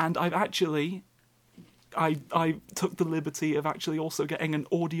 and I've actually... I took the liberty of actually also getting an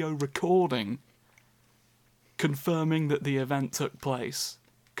audio recording confirming that the event took place,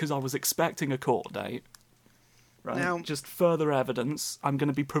 because I was expecting a court date. Right. Now, just further evidence. I'm going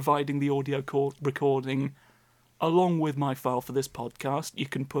to be providing the audio recording along with my file for this podcast. You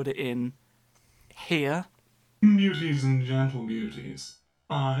can put it in here. Beauties and gentle beauties,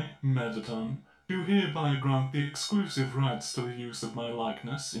 I, Metaton, do hereby grant the exclusive rights to the use of my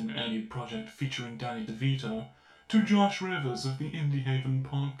likeness in any project featuring Danny DeVito to Josh Rivers of the Indie Haven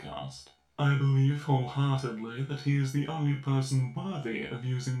podcast. I believe wholeheartedly that he is the only person worthy of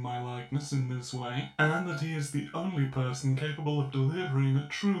using my likeness in this way, and that he is the only person capable of delivering a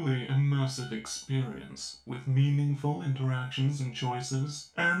truly immersive experience, with meaningful interactions and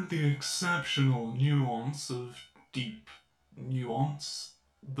choices, and the exceptional nuance of deep nuance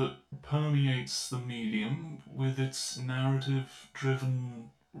that permeates the medium with its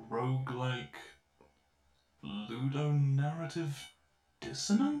narrative-driven, roguelike, ludonarrative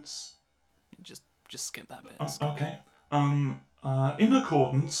dissonance? Just skip that bit. Okay. In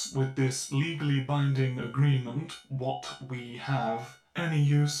accordance with this legally binding agreement, what we have, any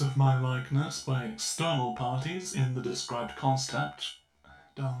use of my likeness by external parties in the described concept...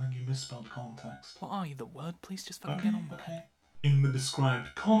 Darling, you misspelled context. What are you, the word? Please just fucking get on with it. In the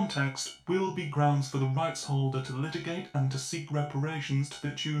described context will be grounds for the rights holder to litigate and to seek reparations to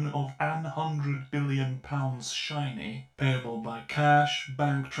the tune of £100 billion shiny, payable by cash,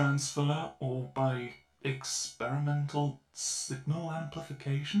 bank transfer, or by experimental signal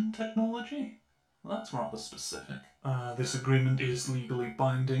amplification technology? Well, that's rather specific. This agreement is legally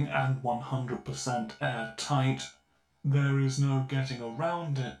binding and 100% airtight. There is no getting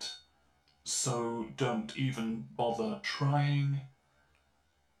around it. So don't even bother trying.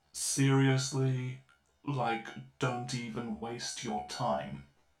 Seriously, don't even waste your time.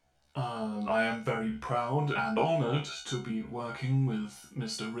 I am very proud and honoured to be working with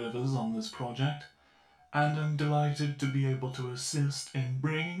Mr. Rivers on this project, and am delighted to be able to assist in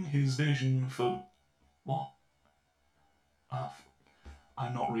bringing his vision for... What?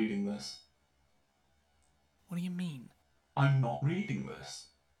 I'm not reading this. What do you mean? I'm not reading this.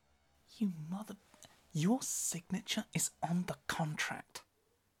 You mother... Your signature is on the contract.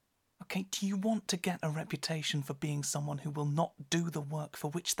 Okay, do you want to get a reputation for being someone who will not do the work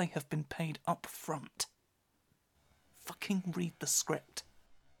for which they have been paid up front? Fucking read the script.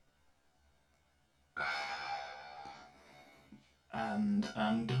 And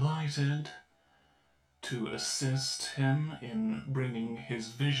I'm delighted to assist him in bringing his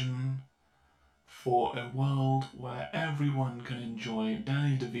vision for a world where everyone can enjoy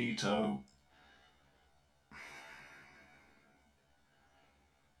Danny DeVito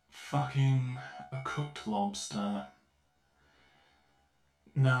fucking a cooked lobster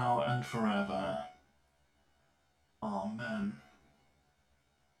now and forever. Amen.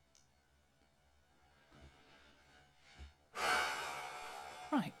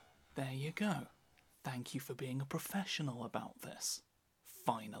 Right, there you go. Thank you for being a professional about this.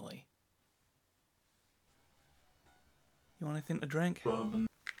 Finally. You want anything to drink?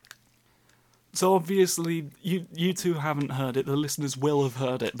 So obviously, you two haven't heard it. The listeners will have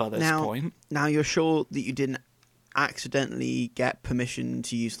heard it by this point. Now you're sure that you didn't accidentally get permission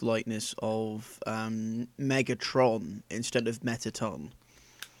to use the likeness of Megatron instead of Metaton?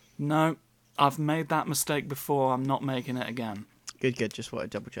 No, I've made that mistake before. I'm not making it again. Good. Just want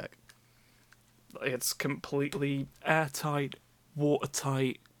to double check. It's completely airtight,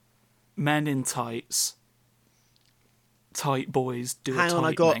 watertight, men in tights. Tight boys do hang a on,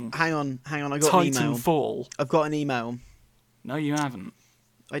 tightening. Hang on. I got an email. Titanfall. I've got an email. No, you haven't.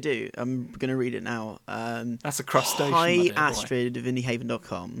 I do. I'm going to read it now. That's a crustacean. Hi, Astrid of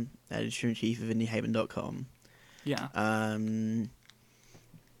IndieHaven.com, editor-in-chief of IndieHaven.com. Yeah.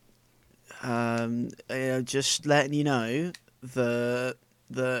 Just letting you know that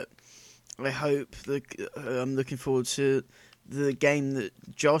I hope that I'm looking forward to the game that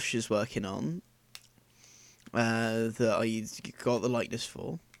Josh is working on. That I got the likeness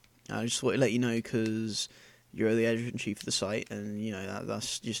for. I just want to let you know because you're the editor-in-chief of the site, and you know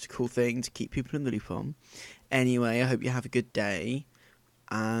that's just a cool thing to keep people in the loop on. Anyway, I hope you have a good day,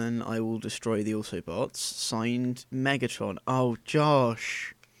 and I will destroy the Autobots. Signed, Megatron. Oh,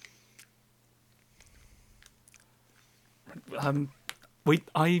 Josh.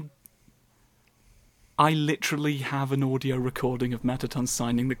 I literally have an audio recording of Metaton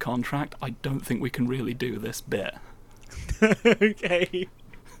signing the contract. I don't think we can really do this bit. Okay.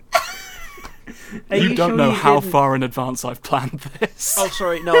 You don't know how far in advance I've planned this. Oh,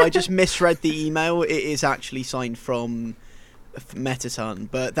 sorry. No, I just misread the email. It is actually signed from Metaton,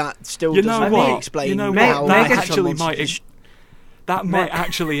 but that still doesn't really explain how that Megatron actually wants might. That might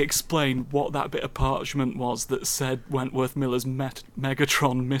actually explain what that bit of parchment was that said Wentworth Miller's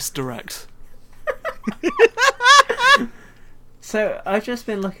Megatron misdirect. So I've just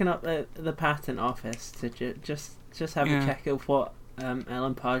been looking up the patent office to just have a check of what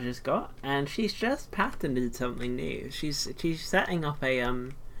Ellen Page has got, and she's just patented something new. She's setting up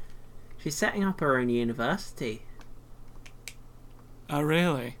her own university. Oh,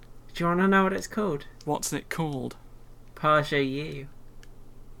 really? Do you want to know what it's called? What's it called? Page U.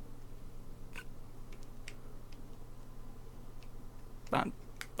 That,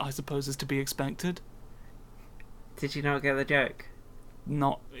 I suppose, is to be expected. Did you not get the joke?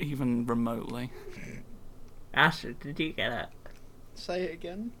 Not even remotely. Asher, did you get it? Say it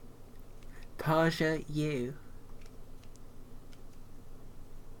again. Page U.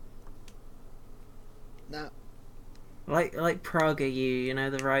 No. Like Praga U, you know,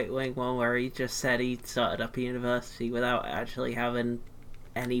 the right-wing one where he just said he started up a university without actually having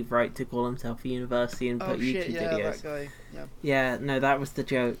any right to call himself a university and put YouTube videos. That guy. Yeah. Yeah, no, that was the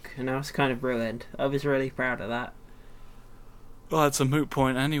joke, and I was kind of ruined. I was really proud of that. Well, it's a moot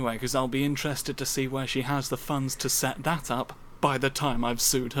point anyway, because I'll be interested to see where she has the funds to set that up by the time I've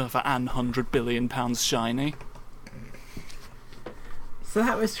sued her for an £100 billion shiny. So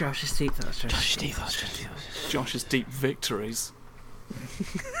that was Josh's deep thoughts. Josh's deep victories.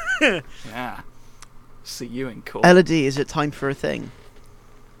 Yeah. See you in court. Elodie, is it time for a thing?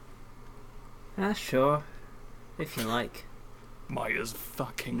 Sure. If you like. Might as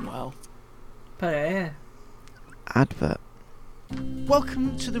fucking well. But yeah. Advert.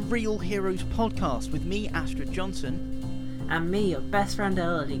 Welcome to the Real Heroes podcast with me, Astrid Johnson. And me, your best friend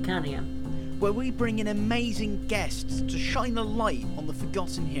Elodie Cunningham. Where we bring in amazing guests to shine a light on the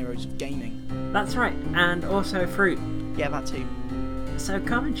forgotten heroes of gaming. That's right, and also fruit. Yeah, that too. So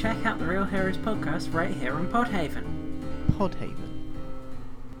come and check out the Real Heroes podcast right here on Podhaven. Podhaven.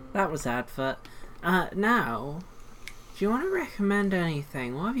 That was advert. Now, do you want to recommend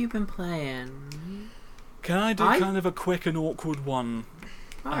anything? What have you been playing? Can I do kind of a quick and awkward one?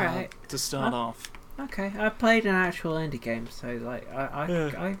 Alright. To start off. Okay, I played an actual indie game, so like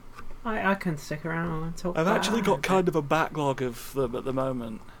I can stick around and talk. I've actually got kind of a backlog of them at the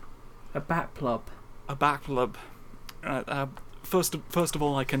moment. A backlog. A backlog. First of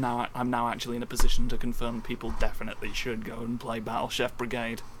all, I'm now actually in a position to confirm people definitely should go and play Battle Chef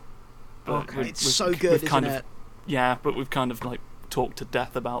Brigade. But okay, it's so good, isn't it? Yeah, but we've kind of like talked to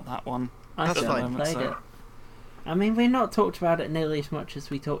death about that one. I still haven't played it. I mean, we've not talked about it nearly as much as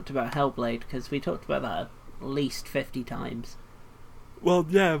we talked about Hellblade, because we talked about that at least 50 times. Well,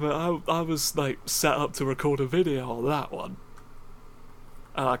 yeah, but I was like set up to record a video on that one,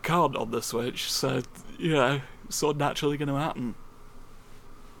 and I can't on the Switch, so you know, it's sort of naturally going to happen.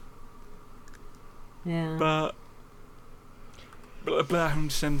 Yeah. But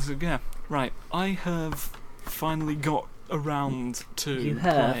yeah, right. I have finally got around to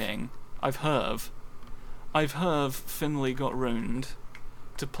playing. I've finally got round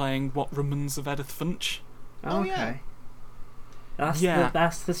to playing What Remains of Edith Finch. Oh, okay. Yeah.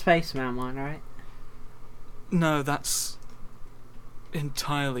 That's the Spaceman one, right? No, that's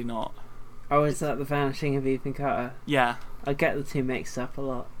entirely not. Oh, is that The Vanishing of Ethan Carter? Yeah. I get the two mixed up a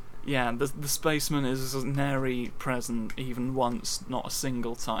lot. Yeah, the Spaceman is nary present even once, not a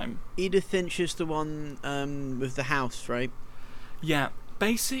single time. Edith Finch is the one with the house, right? Yeah,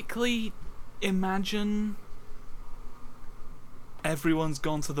 basically, imagine everyone's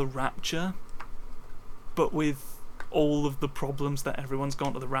gone to the Rapture, but with all of the problems that everyone's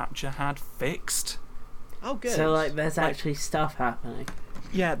gone to the Rapture had fixed. Oh, good. So, like, there's actually stuff happening.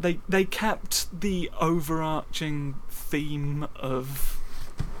 Yeah, they kept the overarching theme of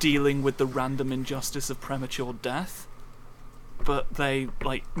dealing with the random injustice of premature death, but they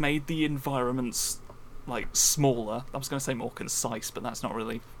like made the environments like smaller. I was going to say more concise, but that's not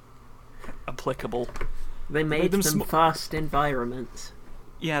really applicable. They made them fast environments.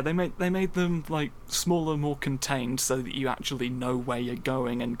 Yeah, they made them like smaller, more contained, so that you actually know where you're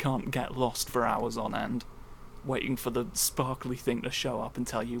going and can't get lost for hours on end, waiting for the sparkly thing to show up and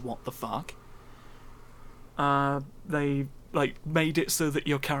tell you what the fuck. They like made it so that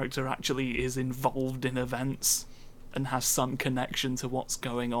your character actually is involved in events and has some connection to what's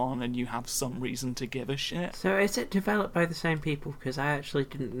going on, and you have some reason to give a shit. So is it developed by the same people? Because I actually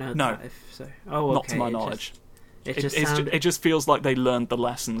didn't know that. Not to my knowledge. It just feels like they learned the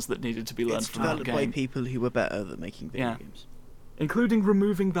lessons that needed to be learned from that game. It's developed by people who were better at making video games. Including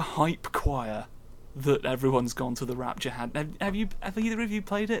removing the hype choir that everyone's gone to the Rapture had. Have either of you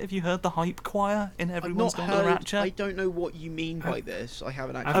played it? Have you heard the hype choir in Everyone's Gone to the Rapture? I don't know what you mean by this. I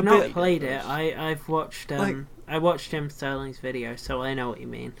haven't actually. I've not played it. I've watched I watched Jim Sterling's video, so I know what you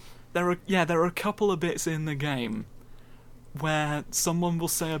mean. There are a couple of bits in the game where someone will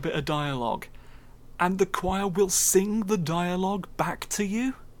say a bit of dialogue, and the choir will sing the dialogue back to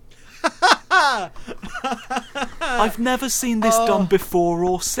you. I've never seen this done before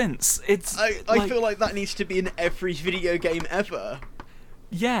or since. I feel like that needs to be in every video game ever.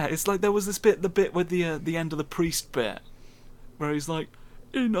 Yeah, it's like there was the bit with the end of the priest bit, where he's like,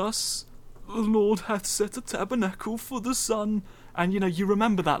 "In us, the Lord hath set a tabernacle for the sun," and you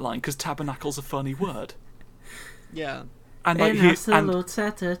remember that line because tabernacle's a funny word. Yeah. And the Lord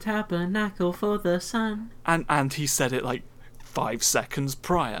set a tabernacle for the sun. And he said it like 5 seconds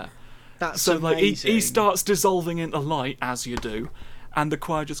prior. That's so amazing. Like he starts dissolving into light as you do, and the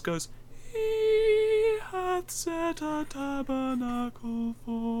choir just goes, "He hath set a tabernacle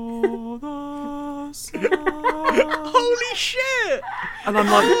for the sun." Holy shit! And I'm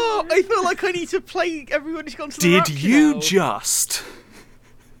like, I feel like I need to play Everybody's Gone to the did Rapture you now. just?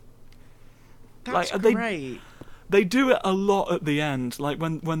 That's like, great. They do it a lot at the end, like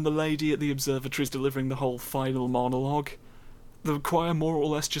when the lady at the observatory is delivering the whole final monologue. The choir more or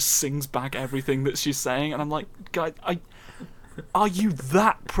less just sings back everything that she's saying, and I'm like, guys, are you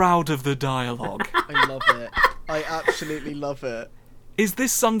that proud of the dialogue? I love it. I absolutely love it. Is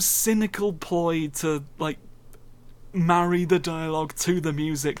this some cynical ploy to, like, marry the dialogue to the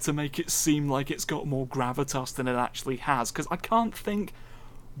music to make it seem like it's got more gravitas than it actually has? Because I can't think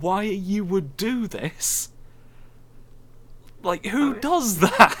why you would do this. Like, who does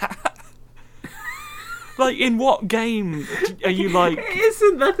that? Like, in what game are you like? It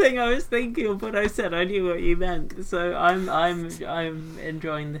isn't the thing I was thinking of when I said I knew what you meant. So I'm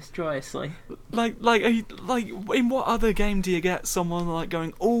enjoying this joyously. Like, in what other game do you get someone like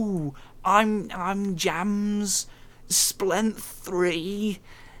going, "Oh, I'm Jams Splent 3,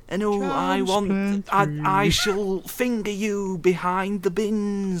 and I shall finger you behind the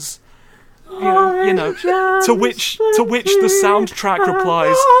bins." You know, to which the soundtrack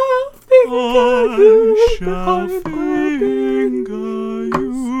replies, "I shall finger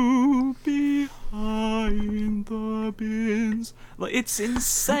you behind the bins." Like, it's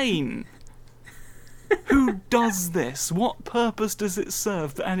insane. Who does this? What purpose does it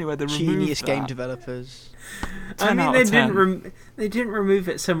serve? But anyway, they removed Genius that. game developers. I mean, they didn't they didn't remove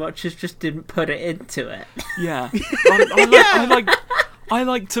it so much as just didn't put it into it. Yeah, I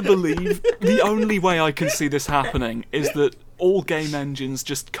like to believe the only way I can see this happening is that all game engines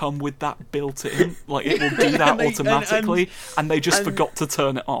just come with that built in, like it will do that automatically, and they just forgot to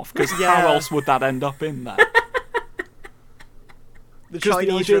turn it off, because how else would that end up in there? Because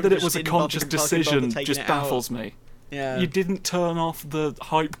the idea that it was a conscious decision just baffles me. Yeah. You didn't turn off the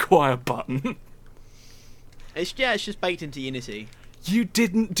hype choir button. It's just baked into Unity. You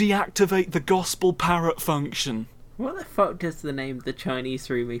didn't deactivate the gospel parrot function. What the fuck does the name The Chinese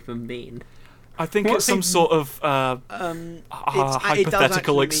Room even mean? I think it's some sort of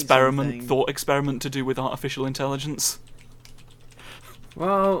hypothetical thought experiment to do with artificial intelligence.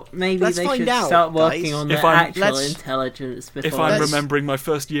 Well, maybe Let's they find should out, start working guys. on If their I'm- actual intelligence before. If I'm remembering my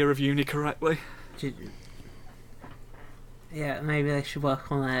first year of uni correctly. Yeah, maybe they should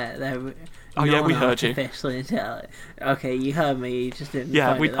work on their Oh yeah, we heard you. artificial intelligence. Okay, you heard me. You just didn't.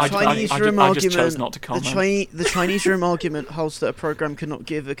 Yeah, find it I that just chose not to comment. The Chinese room argument holds that a program cannot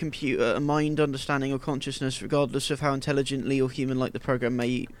give a computer a mind, understanding, or consciousness, regardless of how intelligently or human-like the program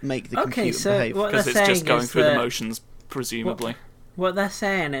may make the computer behave. Because it's just going through the motions, presumably. What they're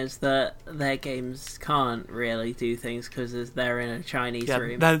saying is that their games can't really do things because they're in a Chinese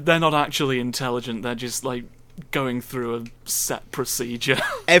room. They're not actually intelligent. They're just like going through a set procedure.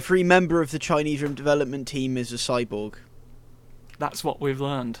 Every member of the Chinese room development team is a cyborg. That's what we've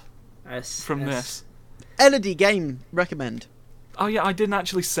learned from this. LED game, recommend. Oh yeah, I didn't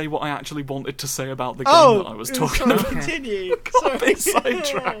actually say what I actually wanted to say about the game that I was talking about. Continue. Got a bit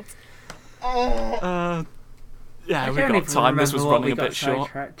sidetracked. Yeah, we've got time. This was running a bit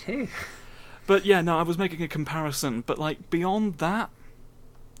short. Too. But yeah, no, I was making a comparison. But like beyond that,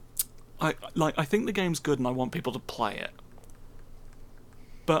 I think the game's good and I want people to play it.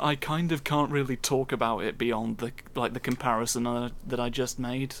 But I kind of can't really talk about it beyond the comparison that I just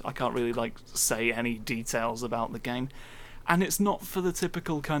made. I can't really like say any details about the game, and it's not for the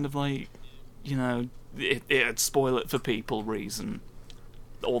typical kind of like, you know, it'd spoil it for people reason.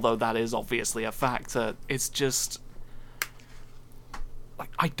 Although that is obviously a factor. It's just like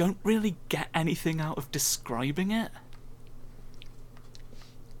I don't really get anything out of describing it.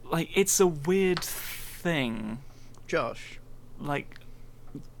 Like, it's a weird thing. Josh. Like,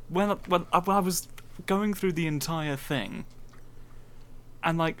 when I was going through the entire thing,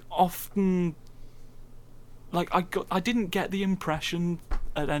 and, like, often like I didn't get the impression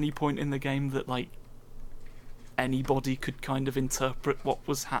at any point in the game that like anybody could kind of interpret what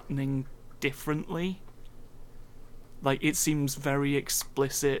was happening differently. Like, it seems very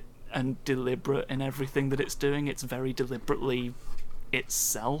explicit and deliberate in everything that it's doing. It's very deliberately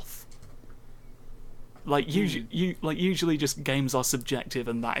itself. Like usually just games are subjective,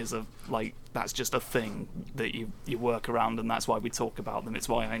 and that's just a thing that you work around, and that's why we talk about them. It's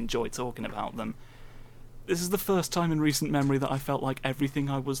why I enjoy talking about them. This is the first time in recent memory that I felt like everything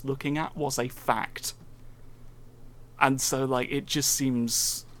I was looking at was a fact. And so like it just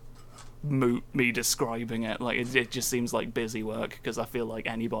seems moot me describing it. Like it just seems like busy work, because I feel like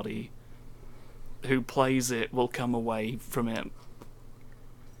anybody who plays it will come away from it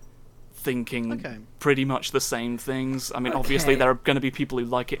thinking pretty much the same things. I mean, obviously there are going to be people who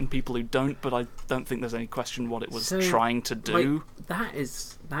like it and people who don't, but I don't think there's any question what it was trying to do. Like,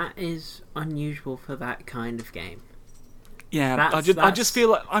 that is unusual for that kind of game. Yeah, I just feel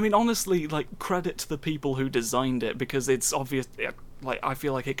like, I mean, honestly, like, credit to the people who designed it, because it's obvious. Like, I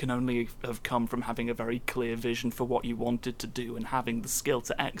feel like it can only have come from having a very clear vision for what you wanted to do and having the skill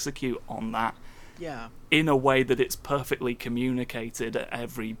to execute on that. Yeah. In a way that it's perfectly communicated at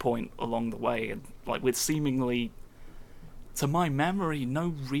every point along the way, and like with seemingly, to my memory,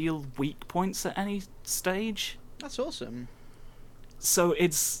 no real weak points at any stage. That's awesome. So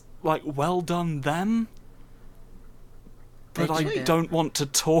it's like, well done them, but I don't want to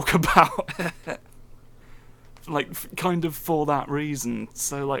talk about it. Like, kind of for that reason.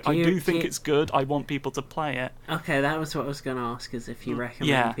 So, like, I do think it's good. I want people to play it. Okay, that was what I was going to ask, is if you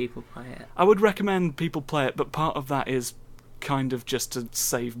recommend people play it. I would recommend people play it, but part of that is kind of just to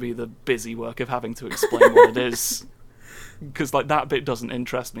save me the busy work of having to explain what it is. Because, like, that bit doesn't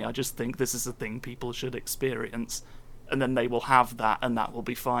interest me. I just think this is a thing people should experience. And then they will have that, and that will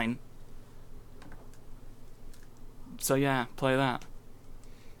be fine. So, yeah, play that.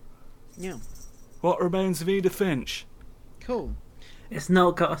 Yeah. What Remains of Edith Finch? Cool. It's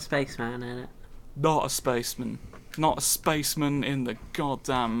not got a spaceman in it. Not a spaceman. Not a spaceman in the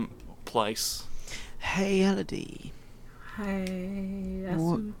goddamn place. Hey, Elodie. Hey.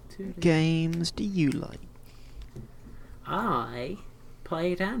 What games do you like? I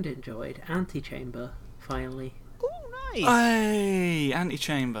played and enjoyed Antichamber, finally. Oh, nice. Hey,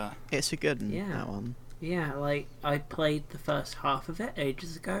 Antichamber. It's a good one, that one. Yeah, like, I played the first half of it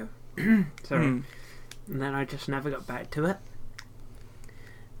ages ago. And then I just never got back to it.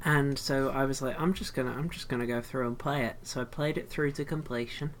 And so I was like, I'm just gonna go through and play it. So I played it through to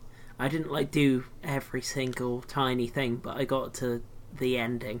completion. I didn't like do every single tiny thing, but I got to the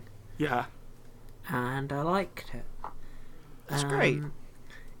ending. Yeah. And I liked it. That's great.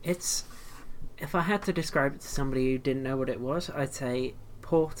 It's, if I had to describe it to somebody who didn't know what it was, I'd say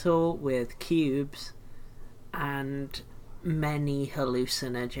Portal with cubes and many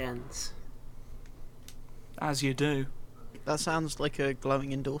hallucinogens. As you do. That sounds like a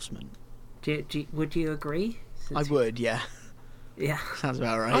glowing endorsement. Would you agree? I would, yeah. Yeah. Sounds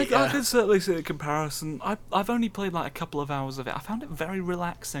about right. I could certainly see the comparison. I've only played like a couple of hours of it. I found it very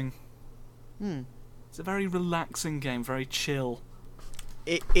relaxing. It's a very relaxing game, very chill.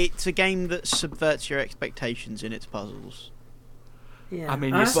 It's a game that subverts your expectations in its puzzles. Yeah. I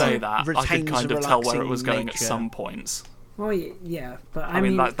mean, you say that. I could kind of tell where it was going at some points. Well, yeah, but I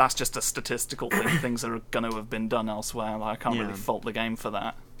mean that's just a statistical thing. Things are going to have been done elsewhere. Like, I can't really fault the game for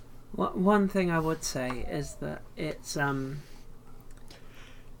that. One thing I would say is that it's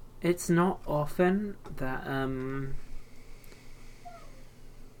not often that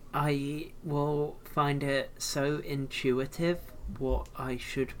I will find it so intuitive what I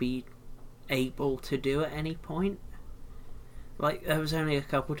should be able to do at any point. Like, there was only a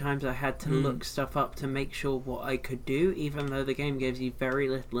couple times I had to look stuff up to make sure what I could do, even though the game gives you very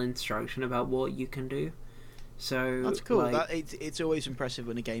little instruction about what you can do. So that's cool. Like, it's always impressive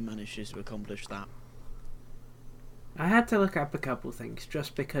when a game manages to accomplish that. I had to look up a couple things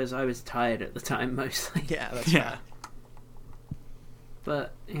just because I was tired at the time, mostly. Yeah, that's fair.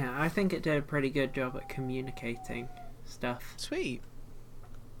 But yeah, I think it did a pretty good job at communicating stuff. Sweet.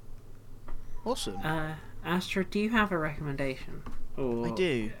 Awesome. Astra, do you have a recommendation? Or I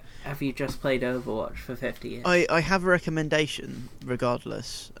do. Have you just played Overwatch for 50 years? I have a recommendation,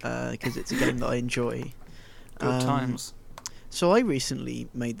 regardless, because it's a game that I enjoy. Good times. So I recently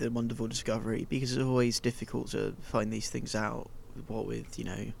made the wonderful discovery, because it's always difficult to find these things out, what with,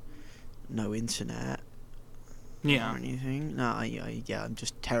 no internet or anything. No, I'm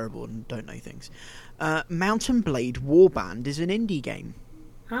just terrible and don't know things. Mountain Blade Warband is an indie game.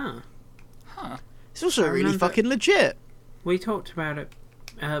 Huh. It's also really fucking legit. We talked about it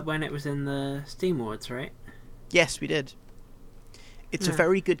when it was in the Steam Awards, right? Yes, we did. It's a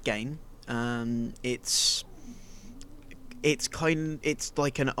very good game. It's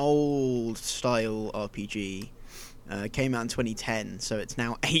like an old style RPG. Came out in 2010, so it's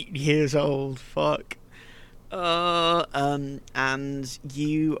now 8 years old. Fuck. And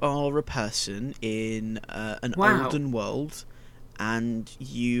you are a person in an olden world, and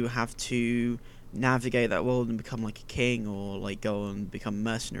you have to navigate that world and become like a king, or like go and become a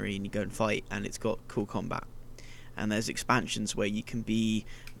mercenary, and you go and fight, and it's got cool combat. And there's expansions where you can be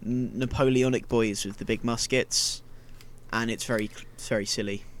Napoleonic boys with the big muskets, and it's very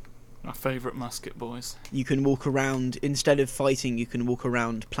silly. My favourite musket boys. You can walk around, instead of fighting, you can walk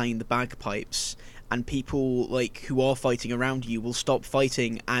around playing the bagpipes, and people like who are fighting around you will stop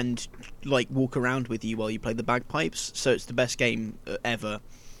fighting and like walk around with you while you play the bagpipes. So it's the best game ever.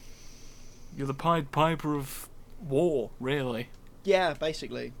 You're the Pied Piper of war, really. Yeah,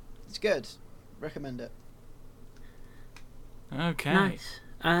 basically. It's good. Recommend it. Okay. Nice.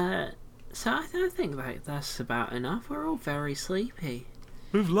 So I think that's about enough. We're all very sleepy.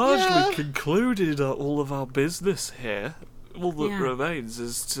 We've largely concluded all of our business here. All that remains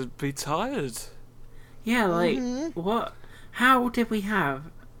is to be tired. Yeah, like, what? How did we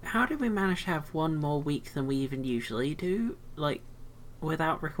manage to have one more week than we even usually do, like,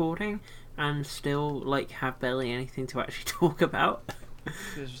 without recording, and still, like, have barely anything to actually talk about?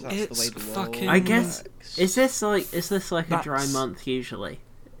 Because that's the way the world I guess, works. is this like a dry month usually?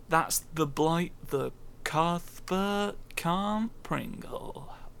 That's the blight, the Cuthbert Calm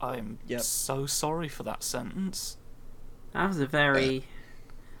Pringle. I'm so sorry for that sentence. That was a very...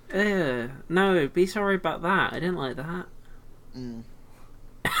 no, be sorry about that. I didn't like that.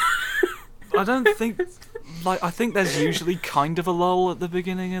 I don't think... I think there's usually kind of a lull at the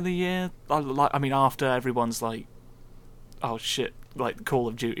beginning of the year. I mean, after everyone's like, oh shit, like, Call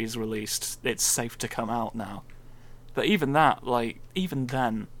of Duty's released, it's safe to come out now. But even that, even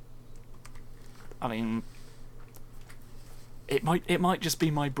then... I mean... It might just be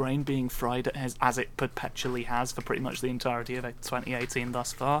my brain being fried as it perpetually has for pretty much the entirety of 2018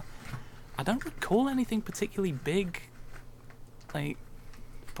 thus far. I don't recall anything particularly big, like,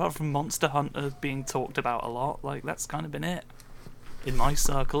 apart from Monster Hunter being talked about a lot. Like, that's kind of been it in my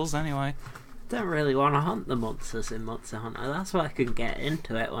circles, anyway. Don't really want to hunt the monsters in Monster Hunter. That's why I couldn't get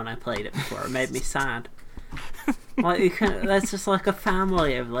into it when I played it before. It made me sad. Like, there's just like a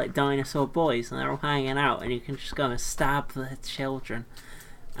family of like dinosaur boys, and they're all hanging out, and you can just go and stab the children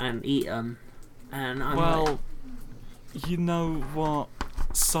and eat them. And I'm you know what?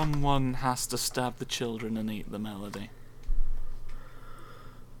 Someone has to stab the children and eat the melody.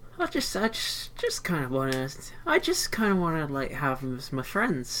 I just kind of want to like have them as my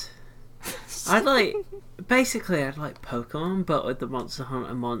friends. I'd like Pokemon, but with the Monster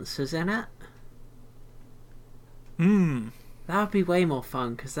Hunter monsters in it. That would be way more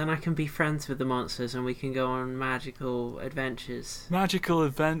fun, because then I can be friends with the monsters and we can go on magical adventures.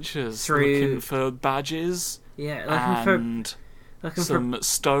 Looking for badges. Yeah, looking for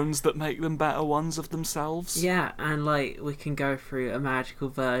stones that make them better ones of themselves. Yeah, and like we can go through a magical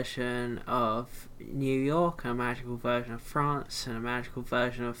version of New York, a magical version of France, and a magical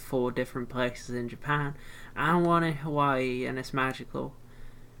version of 4 different places in Japan, and one in Hawaii, and it's magical.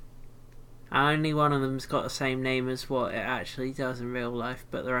 Only one of them's got the same name as what it actually does in real life,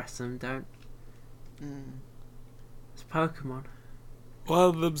 but the rest of them don't. It's Pokemon. One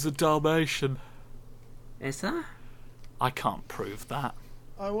of them's a Dalmatian. Is that? I can't prove that.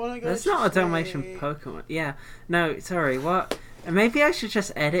 I want to go. There's not a Dalmatian Pokemon. Yeah. No, sorry, what? Maybe I should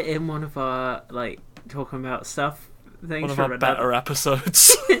just edit in one of our, like, talking about stuff things. One of our better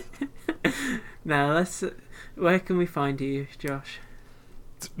episodes. Now, where can we find you, Josh?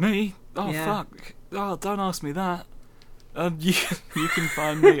 Me? Oh, yeah. Fuck. Oh, don't ask me that. You can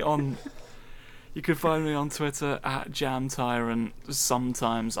find me on... You can find me on Twitter at JamTyrant.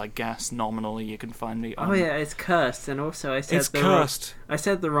 Sometimes, I guess, nominally, you can find me on... Oh yeah, it's cursed, and also I said I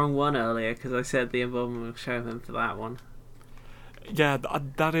said the wrong one earlier, because I said the Abominable Showman for that one. Yeah,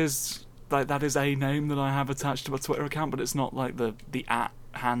 that is a name that I have attached to my Twitter account, but it's not like the @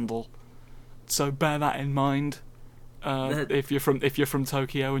 handle. So bear that in mind. If you're from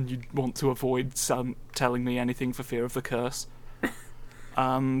Tokyo and you want to avoid telling me anything for fear of the curse.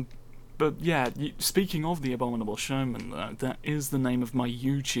 But yeah, speaking of the Abominable Showman, though, that is the name of my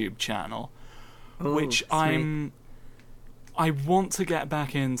YouTube channel, which I want to get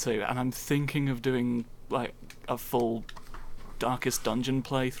back into, and I'm thinking of doing like a full Darkest Dungeon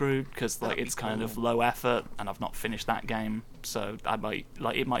playthrough, because like it's kind of low effort, and I've not finished that game, so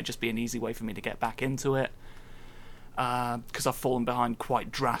it might just be an easy way for me to get back into it. Because I've fallen behind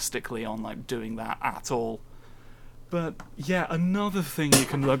quite drastically on like doing that at all. But yeah, another thing you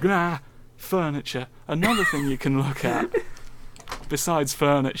can look furniture. Another thing you can look at besides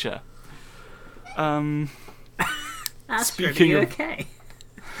furniture. Astrid, are you okay?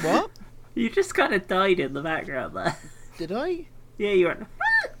 What? You just kind of died in the background there. Did I? Yeah, you went.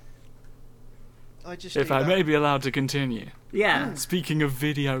 I just. If I may be allowed to continue. Yeah. Speaking of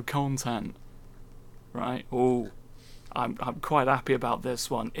video content, right? Oh, I'm quite happy about this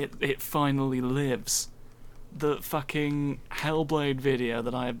one. It finally lives. The fucking Hellblade video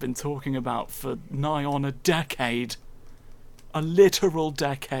that I have been talking about for nigh on a decade. A literal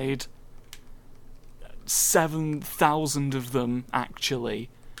decade. 7,000 of them, actually.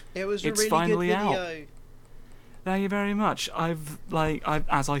 It was a It's really finally good out. video. Thank you very much. I've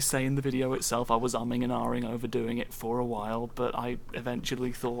as I say in the video itself, I was umming and ahhing over doing it for a while, but I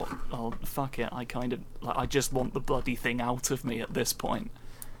eventually thought, oh fuck it, I just want the bloody thing out of me at this point.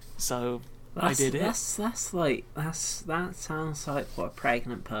 So I did it. That sounds like what a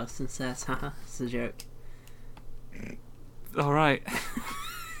pregnant person says. Haha, it's a joke. All right.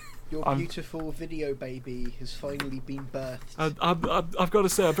 Your beautiful video baby has finally been birthed. I've got to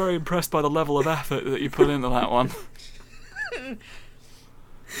say, I'm very impressed by the level of effort that you put into that one.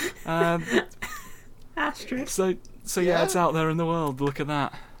 Astrid. So yeah, it's out there in the world. Look at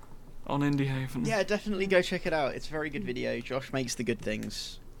that on Indie Haven. Yeah, definitely go check it out. It's a very good video. Josh makes the good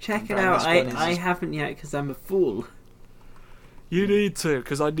things. Check it out. I haven't yet because I'm a fool. You need to,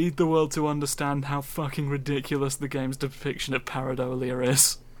 because I need the world to understand how fucking ridiculous the game's depiction of pareidolia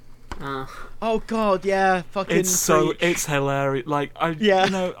is. Oh god, yeah, fucking it's hilarious. Like I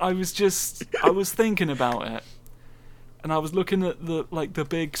was thinking about it, and I was looking at the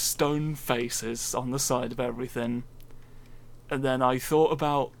big stone faces on the side of everything, and then I thought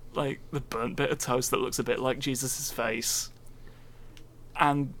about like the burnt bit of toast that looks a bit like Jesus' face,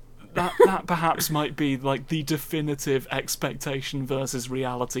 and that perhaps might be like the definitive expectation versus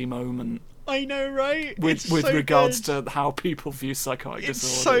reality moment. I know, right? With regards to how people view psychotic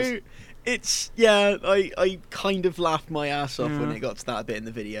disorders. I kind of laughed my ass off when it got to that bit in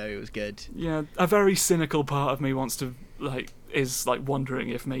the video. It was good. Yeah, a very cynical part of me is wondering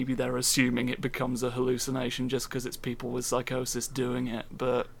if maybe they're assuming it becomes a hallucination just because it's people with psychosis doing it,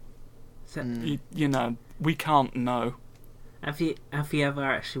 but you know, we can't know. Have you ever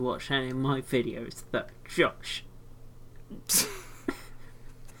actually watched any of my videos, though, Josh?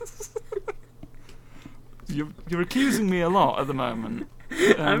 You're accusing me a lot at the moment.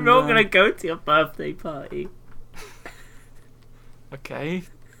 I'm not going to go to your birthday party. Okay.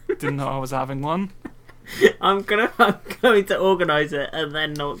 Didn't know I was having one. I'm going to organise it and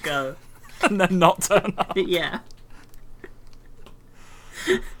then not go. And then not turn up. Yeah.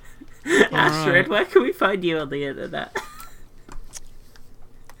 Astrid, where can we find you on the internet?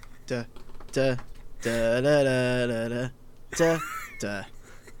 Da da da da da da da da.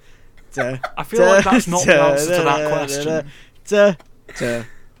 I feel like that's not the answer to that question.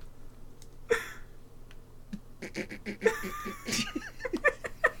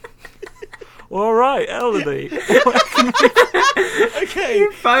 All right, Elodie. Okay.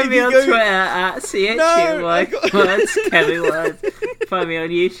 You find me on Twitter at CHUY Kevin Words. Find me on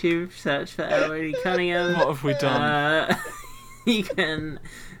YouTube. Search for Elodie Cunningham. What have we done? You can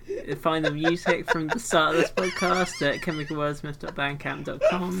find the music from the start of this podcast at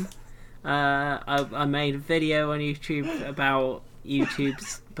chemicalwordsmith.bandcamp.com. I made a video on YouTube about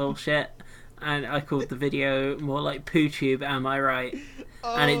YouTube's bullshit, and I called the video more like PooTube, am I right?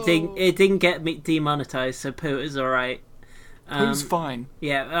 And it didn't get me demonetized, so Poo is alright. Poo's fine.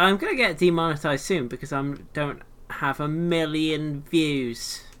 Yeah, I'm gonna get demonetized soon because I don't have 1 million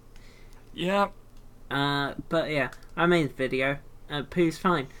views. Yeah. But yeah, I made the video. Poo's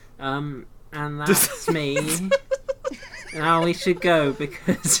fine. And that's me. Now we should go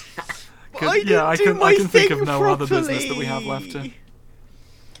because. I can think of no other business that we have left to.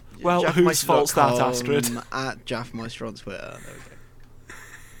 Well, whose fault's that, Astrid? At Jaffmeister on Twitter. There we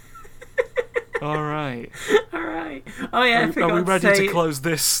go. All right. Oh yeah, are we ready to close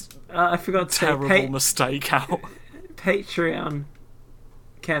this? I forgot to terrible mistake out. Patreon.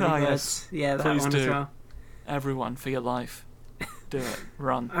 Kevin Words. Yes. Yeah, that Please one do. as well. Everyone, for your life, do it.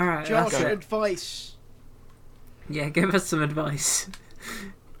 Run. All right, Josh, advice. Yeah, give us some advice.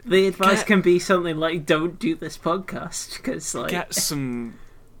 The advice can be something like, "Don't do this podcast," because get some.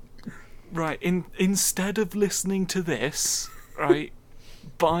 Right, instead of listening to this, right,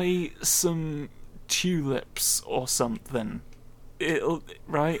 buy some tulips or something. It'll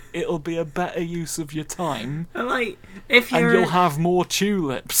be a better use of your time. And you'll have more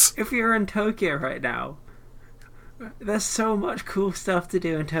tulips. If you're in Tokyo right now, there's so much cool stuff to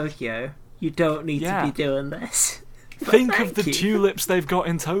do in Tokyo. You don't need to be doing this. Think of the tulips they've got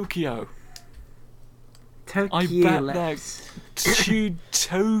in Tokyo. I bet they're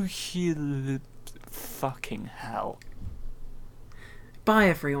Tokyo. Fucking hell. Bye,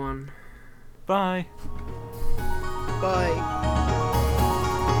 everyone. Bye. Bye.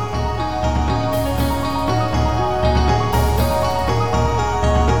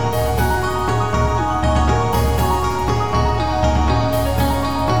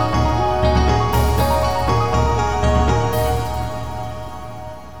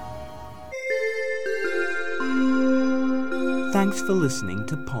 Thanks for listening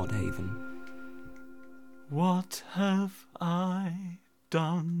to Podhaven. What have I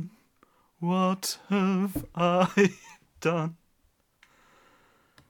done? What have I done?